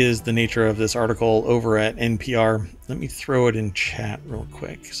 But that is the nature of this article over at NPR. Let me throw it in chat real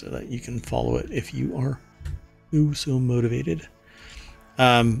quick so that you can follow it if you are so motivated.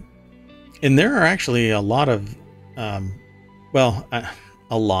 And there are actually a lot of, a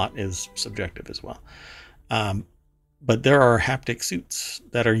lot is subjective as well. But there are haptic suits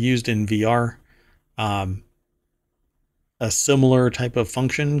that are used in VR. A similar type of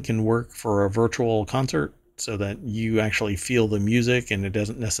function can work for a virtual concert, so that you actually feel the music and it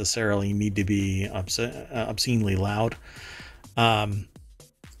doesn't necessarily need to be obscenely loud.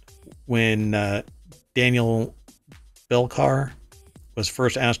 When Daniel Belcar was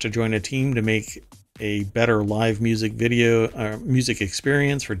first asked to join a team to make a better live music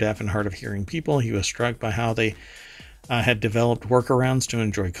experience for deaf and hard of hearing people, he was struck by how they had developed workarounds to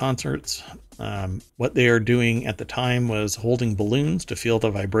enjoy concerts. What they are doing at the time was holding balloons to feel the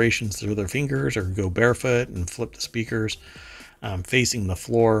vibrations through their fingers, or go barefoot and flip the speakers facing the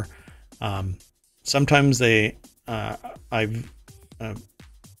floor. Sometimes I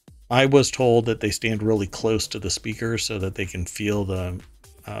was told that they stand really close to the speakers so that they can feel the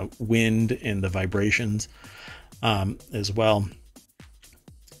wind and the vibrations as well.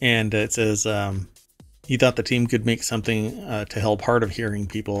 And it says, he thought the team could make something to help hard of hearing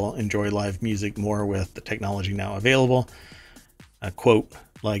people enjoy live music more with the technology now available. Quote,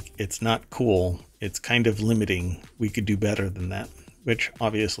 like, it's not cool. It's kind of limiting. We could do better than that, which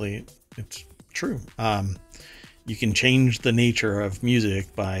obviously it's true. You can change the nature of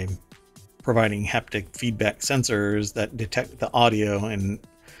music by providing haptic feedback sensors that detect the audio. And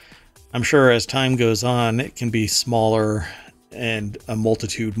I'm sure as time goes on, it can be smaller and a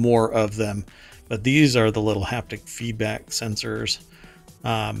multitude more of them. But these are the little haptic feedback sensors,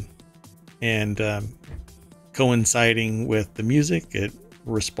 and coinciding with the music, it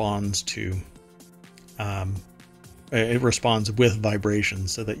responds with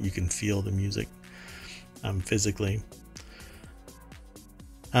vibrations so that you can feel the music physically.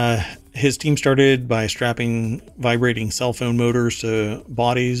 His team started by strapping vibrating cell phone motors to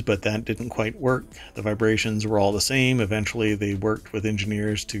bodies, but that didn't quite work. The vibrations were all the same. Eventually, they worked with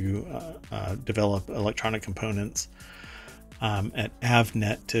engineers to develop electronic components at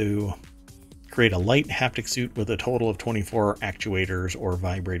Avnet to create a light haptic suit with a total of 24 actuators or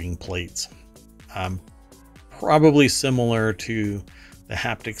vibrating plates. Probably similar to the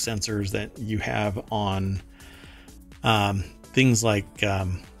haptic sensors that you have on things like,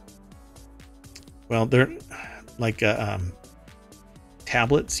 they're like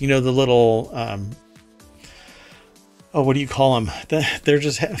tablets, the little, what do you call them? They're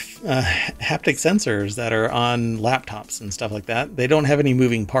just haptic sensors that are on laptops and stuff like that. They don't have any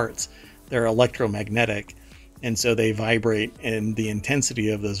moving parts. They're electromagnetic, and so they vibrate, and the intensity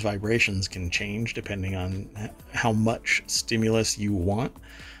of those vibrations can change depending on how much stimulus you want.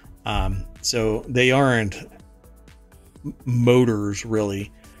 So they aren't motors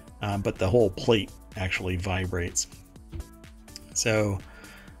really, but the whole plate actually vibrates. So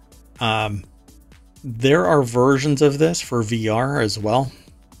there are versions of this for VR as well,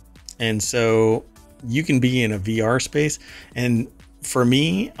 and so you can be in a VR space. And for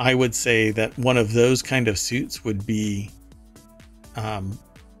me, I would say that one of those kind of suits would be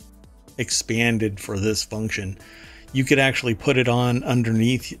expanded for this function. You could actually put it on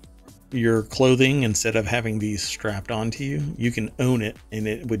underneath your clothing instead of having these strapped onto you. You can own it and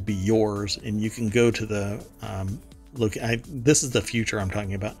it would be yours, and you can go to the this is the future I'm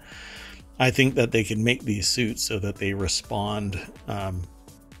talking about. I think that they can make these suits so that they respond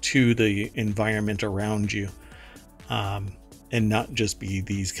to the environment around you, and not just be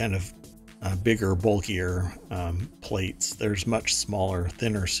these kind of bigger, bulkier plates. There's much smaller,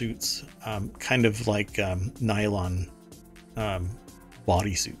 thinner suits, kind of like nylon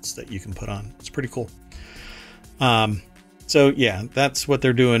body suits that you can put on. It's pretty cool. So yeah, that's what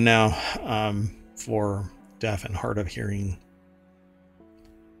they're doing now for deaf and hard of hearing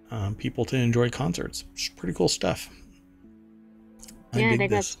people to enjoy concerts. It's pretty cool stuff. I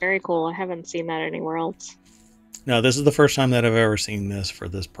think that's very cool. I haven't seen that anywhere else. No, this is the first time that I've ever seen this for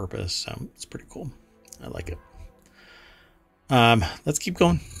this purpose, so it's pretty cool. I like it. Let's keep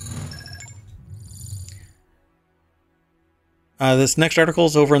going. This next article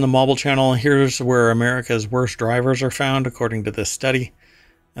is over in the Mobile Channel. Here's where America's worst drivers are found, according to this study.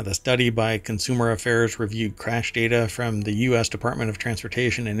 The study by Consumer Affairs reviewed crash data from the U.S. Department of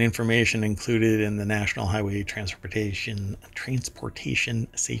Transportation and information included in the National Highway Transportation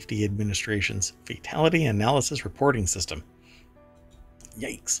Safety Administration's Fatality Analysis Reporting System.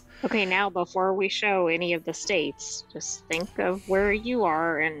 Yikes. Okay, now before we show any of the states, just think of where you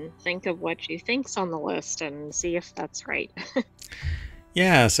are and think of what you think's on the list and see if that's right.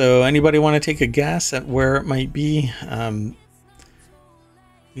 Yeah, so anybody want to take a guess at where it might be?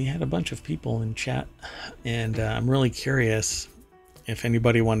 We had a bunch of people in chat, and I'm really curious if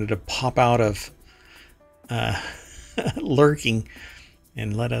anybody wanted to pop out of lurking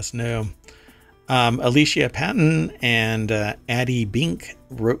and let us know. Alicia Patton and Addie Bink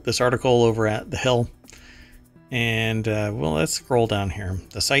wrote this article over at The Hill. And, well, let's scroll down here.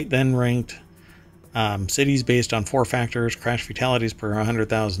 The site then ranked cities based on 4 factors: crash fatalities per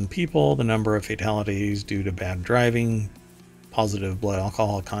 100,000 people, the number of fatalities due to bad driving, positive blood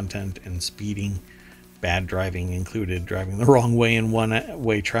alcohol content, and speeding. Bad driving included driving the wrong way in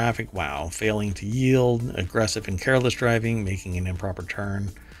one-way traffic, failing to yield, aggressive and careless driving, making an improper turn,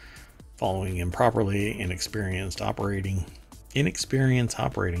 following improperly, inexperienced operating. I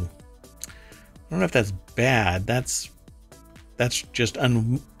don't know if that's bad. That's just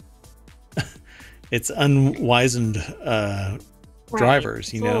it's unwizened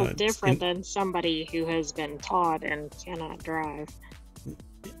drivers, It's a little different than somebody who has been taught and cannot drive.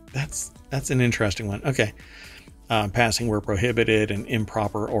 That's an interesting one. Okay. Passing where prohibited and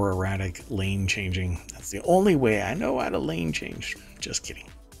improper or erratic lane changing. That's the only way I know how to lane change. Just kidding.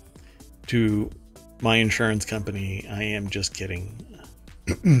 To my insurance company, I am just kidding.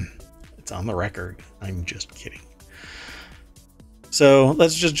 It's on the record. I'm just kidding. So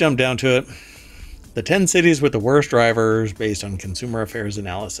let's just jump down to it. The 10 cities with the worst drivers based on Consumer Affairs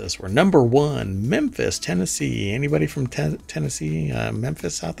analysis were: number 1, Memphis, Tennessee. Anybody from Tennessee,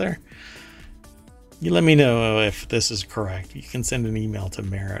 Memphis out there? You let me know if this is correct. You can send an email to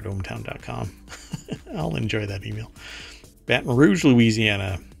mayor@ohmtown.com. I'll enjoy that email. Baton Rouge,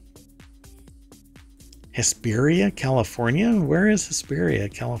 Louisiana. Hesperia, California? Where is Hesperia,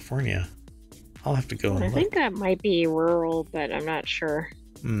 California? I'll have to go and look. I think that might be rural, but I'm not sure.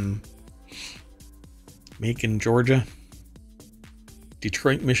 Macon, Georgia.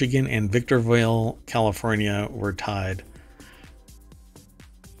 Detroit, Michigan, and Victorville, California were tied.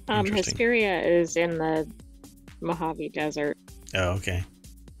 Hesperia is in the Mojave Desert. Oh, okay.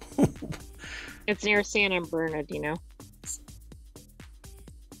 It's near San Bernardino.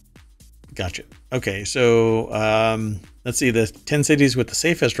 Gotcha. Okay, so let's see. The 10 cities with the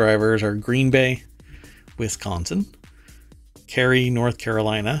safest drivers are Green Bay, Wisconsin, Cary, North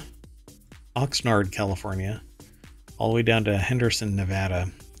Carolina, Oxnard, California, all the way down to Henderson, Nevada,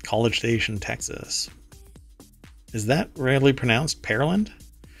 College Station, Texas. Is that really pronounced Pearland?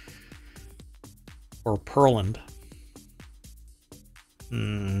 Or Pearland?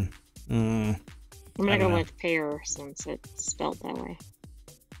 I'm gonna go with pear since it's spelled that way.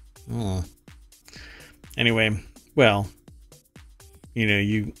 Anyway, well,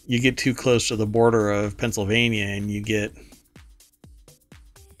 you get too close to the border of Pennsylvania and you get...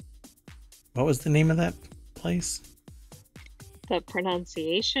 What was the name of that place? The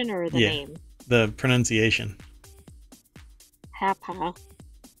pronunciation or the name? The pronunciation. Hapile.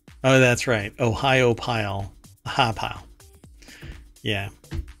 Oh, that's right. Ohio Pile. Hapile. Yeah.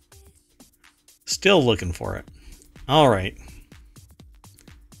 Still looking for it. All right.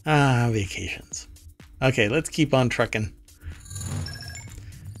 Vacations. Okay, let's keep on trucking.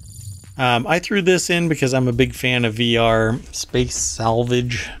 I threw this in because I'm a big fan of VR. Space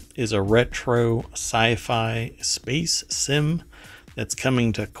Salvage is a retro sci-fi space sim that's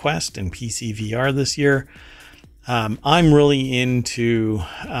coming to Quest and PC VR this year. I'm really into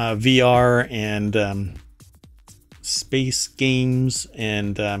VR and space games,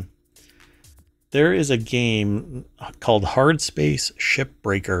 and there is a game called Hard Space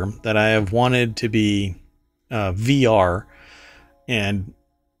Shipbreaker that I have wanted to be VR and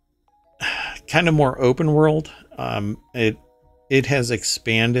kind of more open world. It has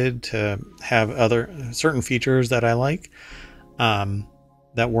expanded to have other certain features that I like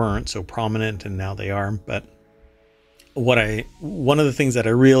that weren't so prominent, and now they are. But one of the things that I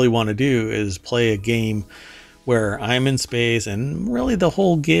really want to do is play a game where I'm in space, and really the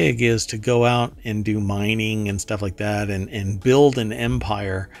whole gig is to go out and do mining and stuff like that, and build an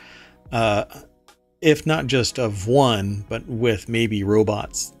empire, if not just of one, but with maybe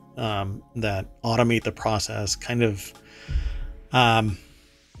robots that automate the process, kind of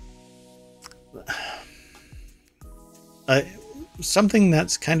something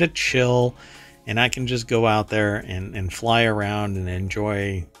that's kind of chill, and I can just go out there and fly around and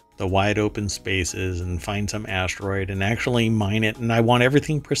enjoy the wide open spaces and find some asteroid and actually mine it. And I want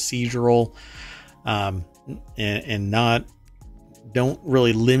everything procedural, and don't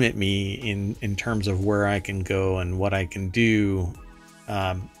really limit me in terms of where I can go and what I can do.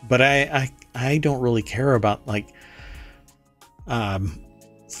 But I don't really care about like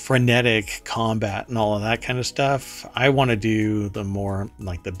frenetic combat and all of that kind of stuff. I want to do the more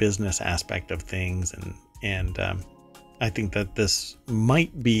like the business aspect of things, and I think that this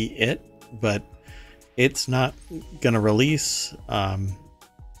might be it, but it's not gonna release.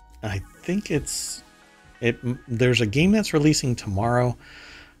 I think there's a game that's releasing tomorrow,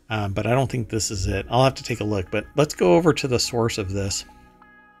 but I don't think this is it. I'll have to take a look, but let's go over to the source of this.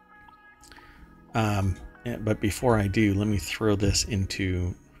 But before I do, let me throw this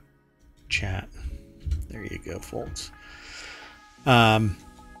into chat. There you go, folks.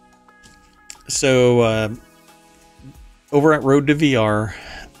 So over at Road to VR,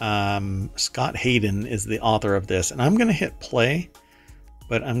 Scott Hayden is the author of this, and I'm going to hit play,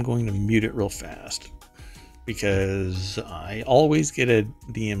 but I'm going to mute it real fast because I always get a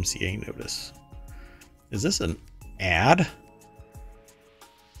DMCA notice. Is this an ad?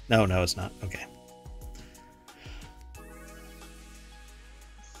 No, it's not. Okay.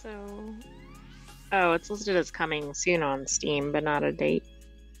 Oh, it's listed as coming soon on Steam, but not a date.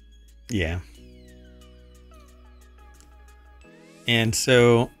 Yeah. And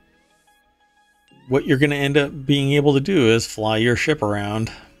so what you're going to end up being able to do is fly your ship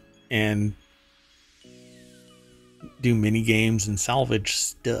around and do mini games and salvage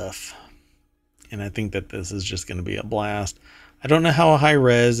stuff. And I think that this is just going to be a blast. I don't know how high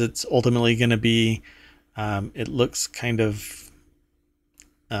res it's ultimately going to be. It looks kind of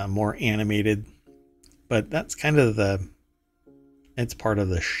more animated, but that's kind of it's part of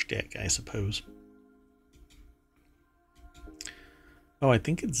the shtick, I suppose. Oh, I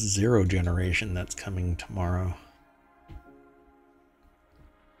think it's Zero Generation that's coming tomorrow.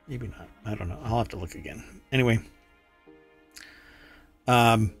 Maybe not. I don't know. I'll have to look again. Anyway.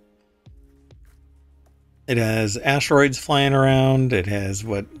 It has asteroids flying around. It has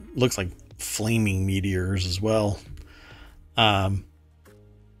what looks like flaming meteors as well. And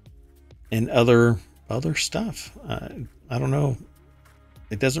other stuff. I don't know.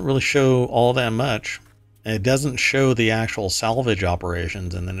 It doesn't really show all that much. It doesn't show the actual salvage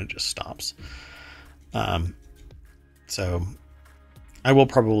operations, and then it just stops. So I will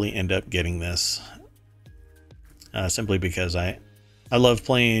probably end up getting this simply because I love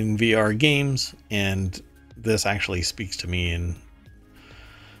playing VR games, and this actually speaks to me in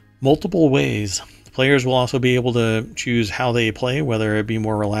multiple ways. Players will also be able to choose how they play, whether it be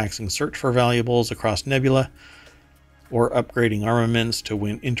more relaxing search for valuables across Nebula, or upgrading armaments to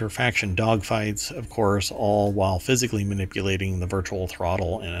win interfaction dogfights, of course, all while physically manipulating the virtual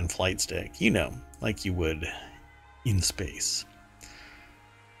throttle and flight stick, you know, like you would in space.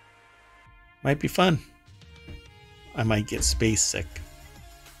 Might be fun. I might get space sick.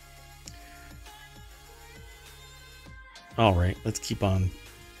 All right, let's keep on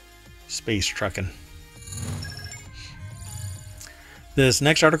space trucking. This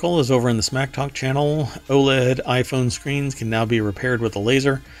next article is over in the Smack Talk channel. OLED iPhone screens can now be repaired with a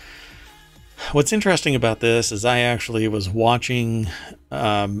laser. What's interesting about this is I actually was watching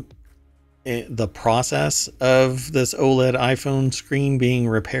the process of this OLED iPhone screen being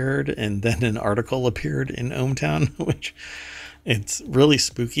repaired, and then an article appeared in ohmTown, which it's really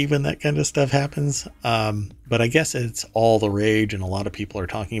spooky when that kind of stuff happens. But I guess it's all the rage, and a lot of people are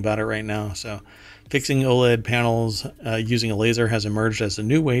talking about it right now. So fixing OLED panels using a laser has emerged as a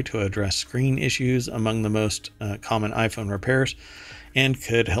new way to address screen issues among the most common iPhone repairs, and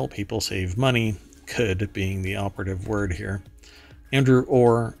could help people save money, could being the operative word here. Andrew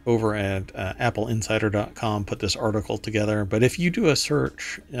Orr over at appleinsider.com put this article together. But if you do a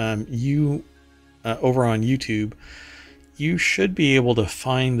search, you over on YouTube, you should be able to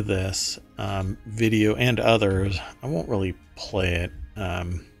find this video and others. I won't really play it.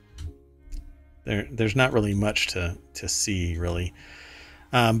 There's not really much to see, really.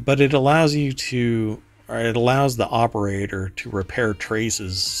 But it allows you to, or it allows the operator to repair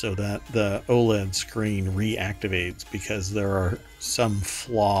traces so that the OLED screen reactivates because there are some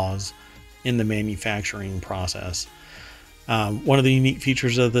flaws in the manufacturing process. One of the unique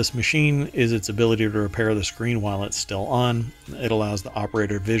features of this machine is its ability to repair the screen while it's still on. It allows the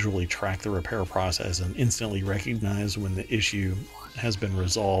operator to visually track the repair process and instantly recognize when the issue has been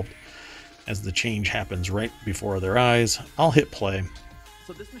resolved as the change happens right before their eyes. I'll hit play.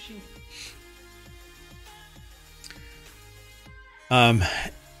 So this machine...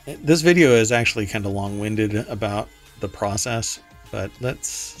 This video is actually kind of long-winded about the process, but let's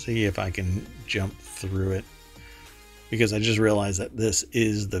see if I can jump through it, because I just realized that this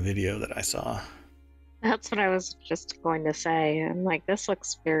is the video that I saw. That's what I was just going to say. I'm like, this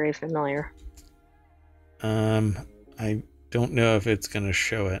looks very familiar. I don't know if it's going to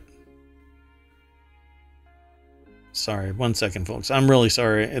show it. Sorry, 1 second, folks. I'm really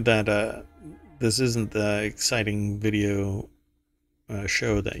sorry that this isn't the exciting video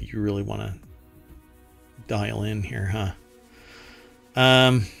show that you really want to dial in here,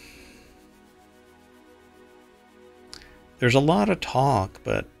 huh? There's a lot of talk,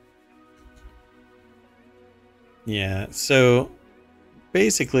 but yeah, so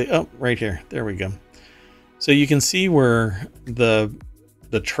basically, oh, right here, there we go. So you can see where the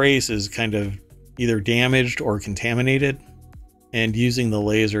trace is kind of either damaged or contaminated, and using the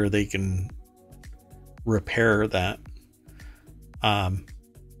laser they can repair that.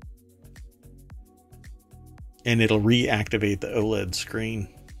 And it'll reactivate the OLED screen.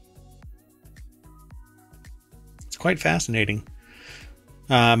 It's quite fascinating.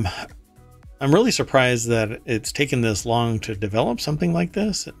 I'm really surprised that it's taken this long to develop something like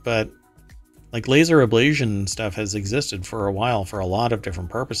this, but like laser ablation stuff has existed for a while for a lot of different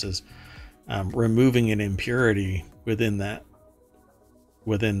purposes. Removing an impurity within the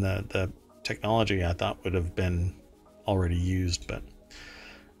technology I thought would have been already used, but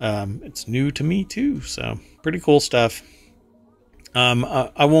it's new to me too, so pretty cool stuff.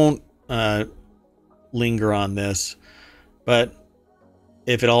 I won't linger on this, but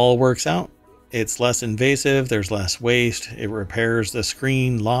if it all works out, it's less invasive, there's less waste, it repairs the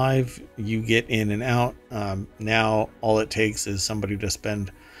screen live, you get in and out. Now all it takes is somebody to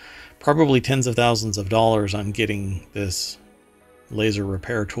spend probably tens of thousands of dollars on getting this laser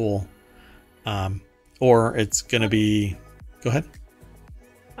repair tool, or it's going to be... Go ahead.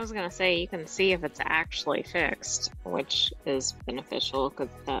 I was going to say, you can see if it's actually fixed, which is beneficial because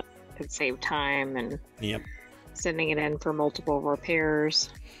that could save time and sending it in for multiple repairs.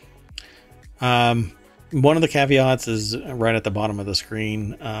 One of the caveats is right at the bottom of the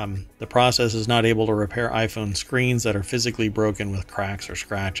screen. The process is not able to repair iPhone screens that are physically broken with cracks or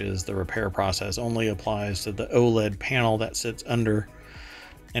scratches. The repair process only applies to the OLED panel that sits under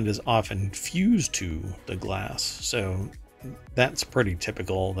and is often fused to the glass. So that's pretty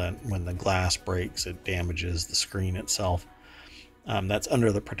typical, that when the glass breaks, it damages the screen itself. That's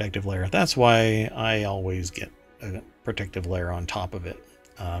under the protective layer. That's why I always get a protective layer on top of it.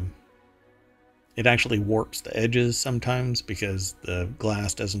 It actually warps the edges sometimes because the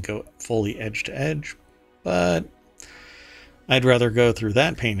glass doesn't go fully edge to edge, but I'd rather go through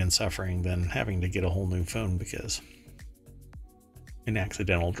that pain and suffering than having to get a whole new phone because an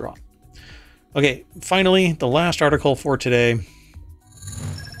accidental drop. Okay, finally, the last article for today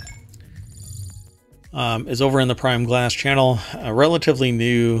is over in the Prime Glass channel. A relatively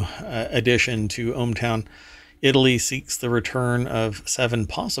new addition to ohmTown. Italy seeks the return of 7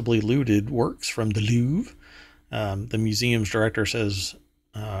 possibly looted works from the Louvre. The museum's director says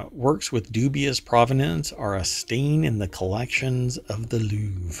works with dubious provenance are a stain in the collections of the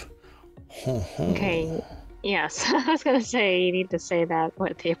Louvre. Okay, yes. I was going to say, you need to say that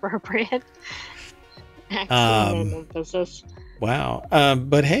with the appropriate accent and emphasis. Wow.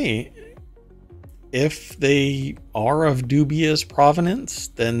 But hey, if they are of dubious provenance,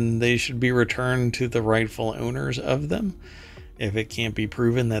 then they should be returned to the rightful owners of them. If it can't be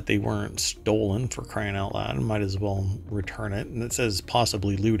proven that they weren't stolen, for crying out loud, might as well return it. And it says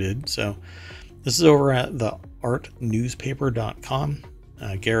possibly looted. So this is over at the artnewspaper.com.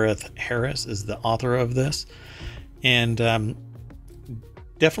 Gareth Harris is the author of this. And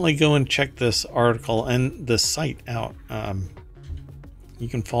definitely go and check this article and the site out. You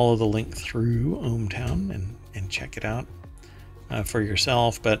can follow the link through ohmTown and check it out. for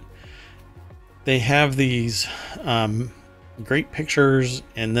yourself. But they have these great pictures,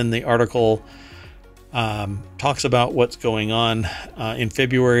 and then the article talks about what's going on. In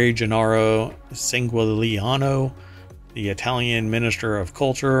February, Gennaro Sanguiliano, the Italian Minister of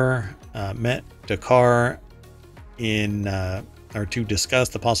Culture, met Dakar to discuss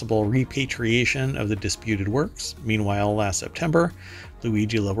the possible repatriation of the disputed works. Meanwhile, last September,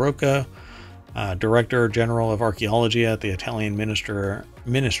 Luigi La Rocca, Director General of Archaeology at the Italian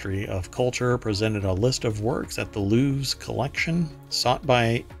Ministry of Culture, presented a list of works at the Louvre's collection sought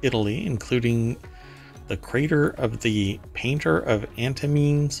by Italy, including the crater of the painter of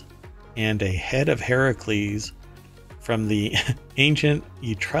Antimines and a head of Heracles from the ancient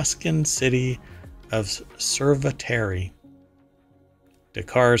Etruscan city of Cerveteri.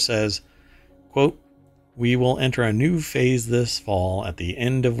 Dakar says, quote, "We will enter a new phase this fall, at the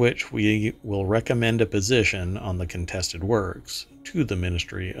end of which we will recommend a position on the contested works to the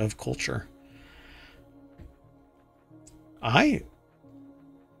Ministry of Culture."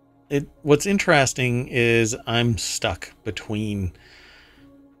 What's interesting is I'm stuck between,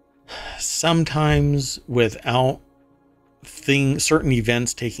 sometimes without certain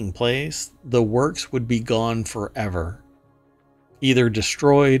events taking place, the works would be gone forever, either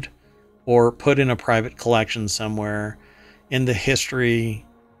destroyed or put in a private collection somewhere, and the history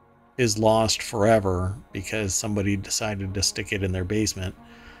is lost forever because somebody decided to stick it in their basement,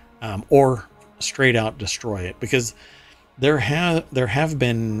 or straight out destroy it. Because there have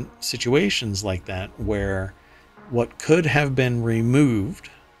been situations like that where what could have been removed,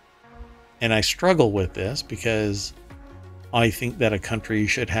 and I struggle with this because I think that a country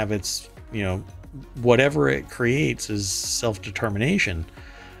should have its, whatever it creates is self-determination.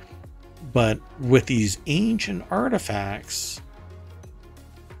 But with these ancient artifacts,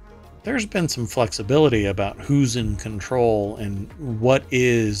 there's been some flexibility about who's in control and what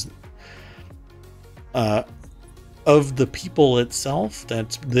is of the people itself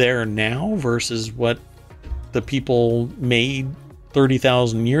that's there now versus what the people made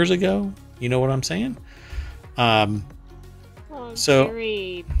 30,000 years ago. You know what I'm saying? It's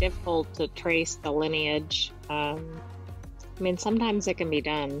very difficult to trace the lineage. Sometimes it can be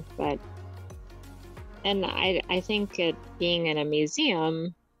done, and I think it being in a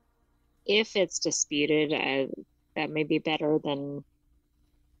museum, if it's disputed, that may be better than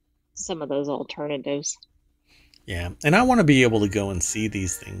some of those alternatives. Yeah, and I want to be able to go and see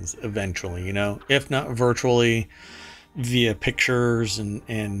these things eventually, if not virtually, via pictures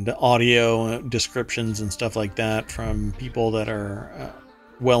and audio descriptions and stuff like that from people that are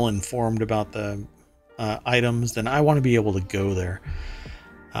well informed about the items. Then I want to be able to go there,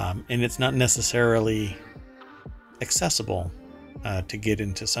 and it's not necessarily accessible to get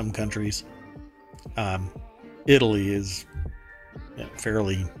into some countries. Italy is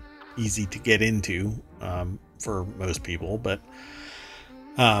fairly easy to get into for most people, but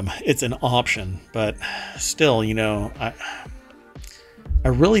it's an option. But still, I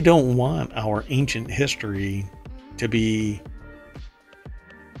really don't want our ancient history to be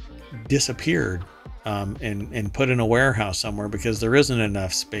disappeared and put in a warehouse somewhere because there isn't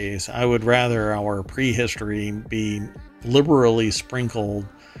enough space. I would rather our prehistory be liberally sprinkled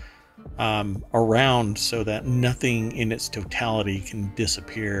around so that nothing in its totality can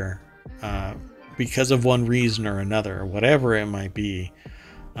disappear because of one reason or another, whatever it might be,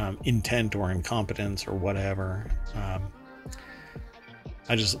 intent or incompetence or whatever.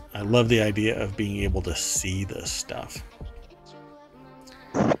 I love the idea of being able to see this stuff.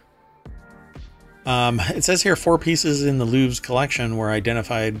 It says here 4 pieces in the Louvre's collection were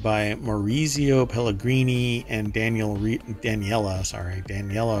identified by Maurizio Pellegrini and Daniela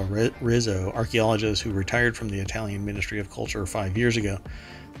Rizzo, archaeologists who retired from the Italian Ministry of Culture 5 years ago.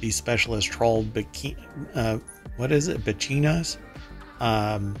 These specialists trawled Becina's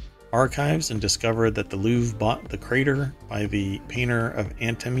archives and discovered that the Louvre bought the crater by the painter of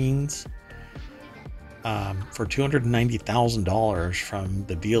Antimines for $290,000 from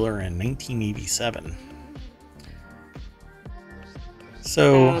the dealer in 1987.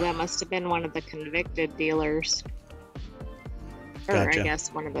 So that must have been one of the convicted dealers. Gotcha. Or I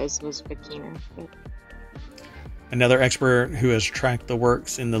guess one of those was Becina. But... Another expert who has tracked the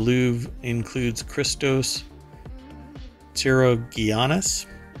works in the Louvre includes Christos Tsirogiannis,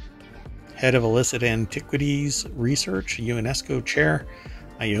 head of illicit antiquities research, UNESCO chair,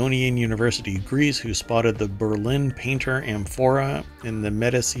 Ionian University, Greece, who spotted the Berlin painter Amphora in the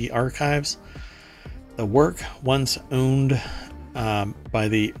Medici archives. The work, once owned by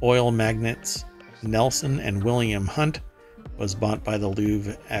the oil magnates Nelson and William Hunt, was bought by the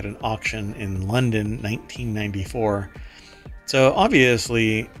Louvre at an auction in London, 1994. So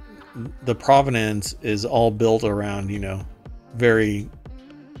obviously, the provenance is all built around, very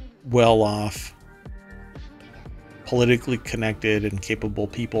well-off, politically connected and capable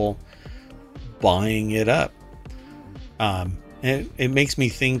people buying it up. It makes me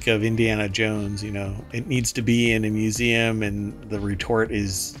think of Indiana Jones. It needs to be in a museum, and the retort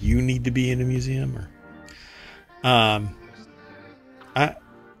is, you need to be in a museum. Or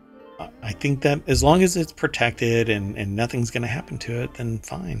I think that as long as it's protected and nothing's going to happen to it, then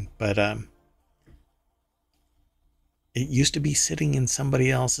fine. But it used to be sitting in somebody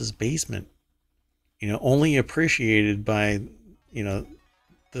else's basement, only appreciated by,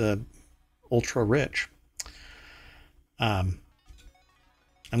 the ultra rich. I'm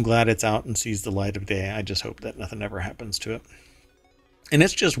glad it's out and sees the light of day. I just hope that nothing ever happens to it. And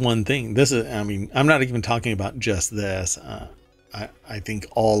it's just one thing. I'm not even talking about just this. I think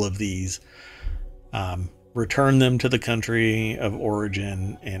all of these, return them to the country of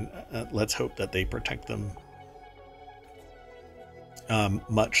origin, and let's hope that they protect them,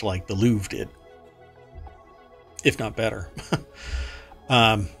 much like the Louvre did, if not better.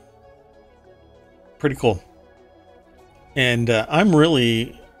 Pretty cool. And I'm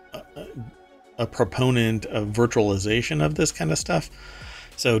really a proponent of virtualization of this kind of stuff.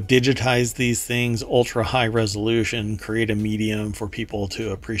 So digitize these things, ultra high resolution, create a medium for people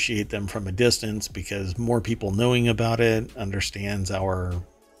to appreciate them from a distance, because more people knowing about it understands our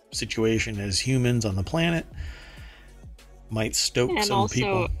situation as humans on the planet, might stoke And some also,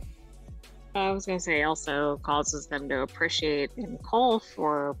 people. I was going to say, also causes them to appreciate and call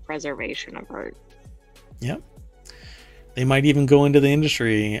for preservation of art. Yep. They might even go into the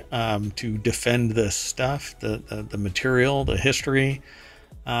industry to defend this stuff, the material, the history.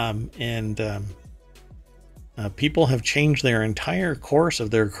 People have changed their entire course of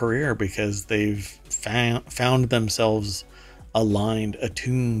their career because they've found themselves aligned,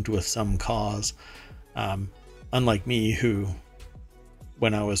 attuned with some cause. Unlike me, who,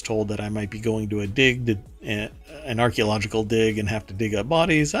 when I was told that I might be going to an archaeological dig and have to dig up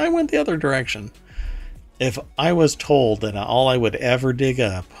bodies, I went the other direction. If I was told that all I would ever dig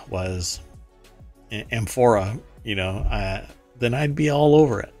up was amphora, then I'd be all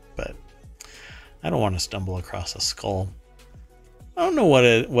over it. But I don't want to stumble across a skull. I don't know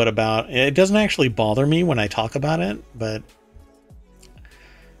what about it. Doesn't actually bother me when I talk about it, but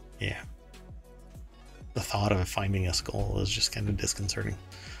yeah, the thought of finding a skull is just kind of disconcerting.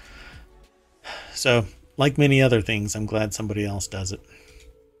 So, like many other things, I'm glad somebody else does it.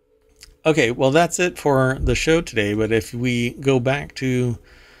 Okay, well, that's it for the show today. But if we go back to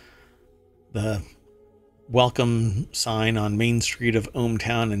the welcome sign on Main Street of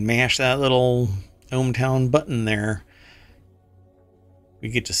ohmTown and mash that little ohmTown button there, we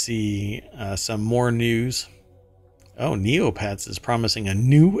get to see some more news. Oh, Neopets is promising a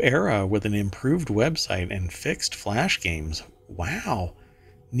new era with an improved website and fixed Flash games. Wow.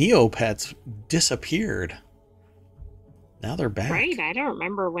 Neopets disappeared. Now they're back. Right, I don't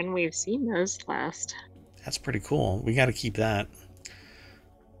remember when we've seen those last. That's pretty cool. We got to keep that.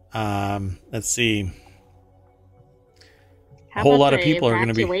 Let's see. How A whole about lot of the people are going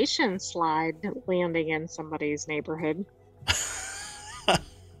to be... evacuation slide landing in somebody's neighborhood?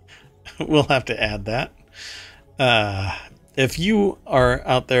 We'll have to add that. If you are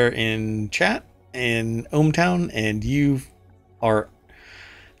out there in chat in ohmTown and you are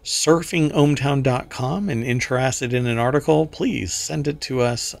surfing ohmTown.com and interested in an article, please send it to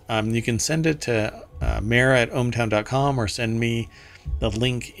us. You can send it to Mara@ohmTown.com, or send me the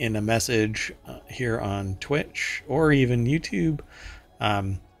link in a message here on Twitch or even YouTube.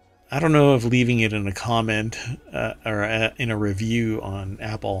 I don't know if leaving it in a comment or in a review on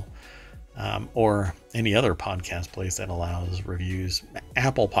Apple or any other podcast place that allows reviews.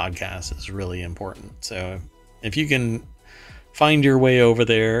 Apple Podcasts is really important. So if you can find your way over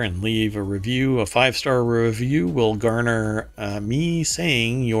there and leave a review, a 5-star review will garner me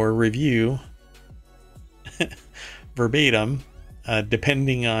saying your review verbatim,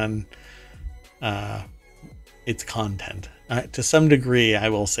 depending on its content. To some degree, I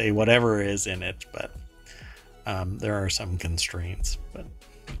will say whatever is in it, but there are some constraints. But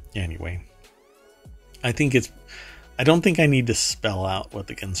anyway, I don't think I need to spell out what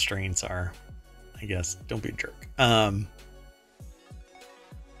the constraints are. I guess don't be a jerk.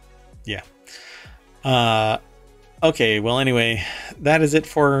 Yeah. Okay, well, anyway, that is it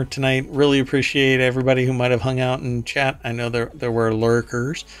for tonight. Really appreciate everybody who might have hung out in chat. I know there were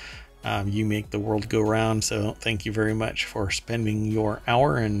lurkers. You make the world go round, so thank you very much for spending your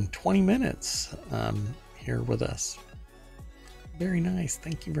hour and 20 minutes here with us. Very nice.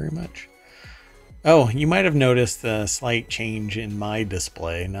 Thank you very much. Oh, you might have noticed the slight change in my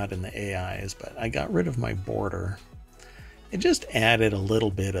display, not in the AI's, but I got rid of my border. It just added a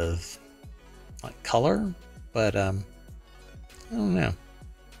little bit of like color, but I don't know.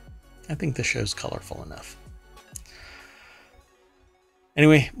 I think the show's colorful enough.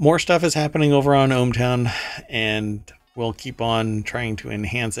 Anyway, more stuff is happening over on ohmTown, and we'll keep on trying to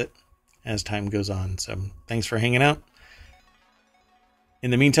enhance it as time goes on. So thanks for hanging out.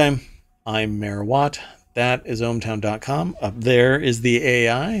 In the meantime, I'm Mayor Watt. That is ohmtown.com. Up there is the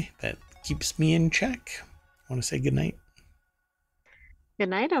AI that keeps me in check. I want to say goodnight. Good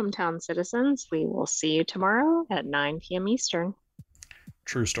night, hometown citizens. We will see you tomorrow at 9 p.m. Eastern.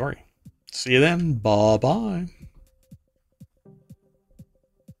 True story. See you then. Bye bye.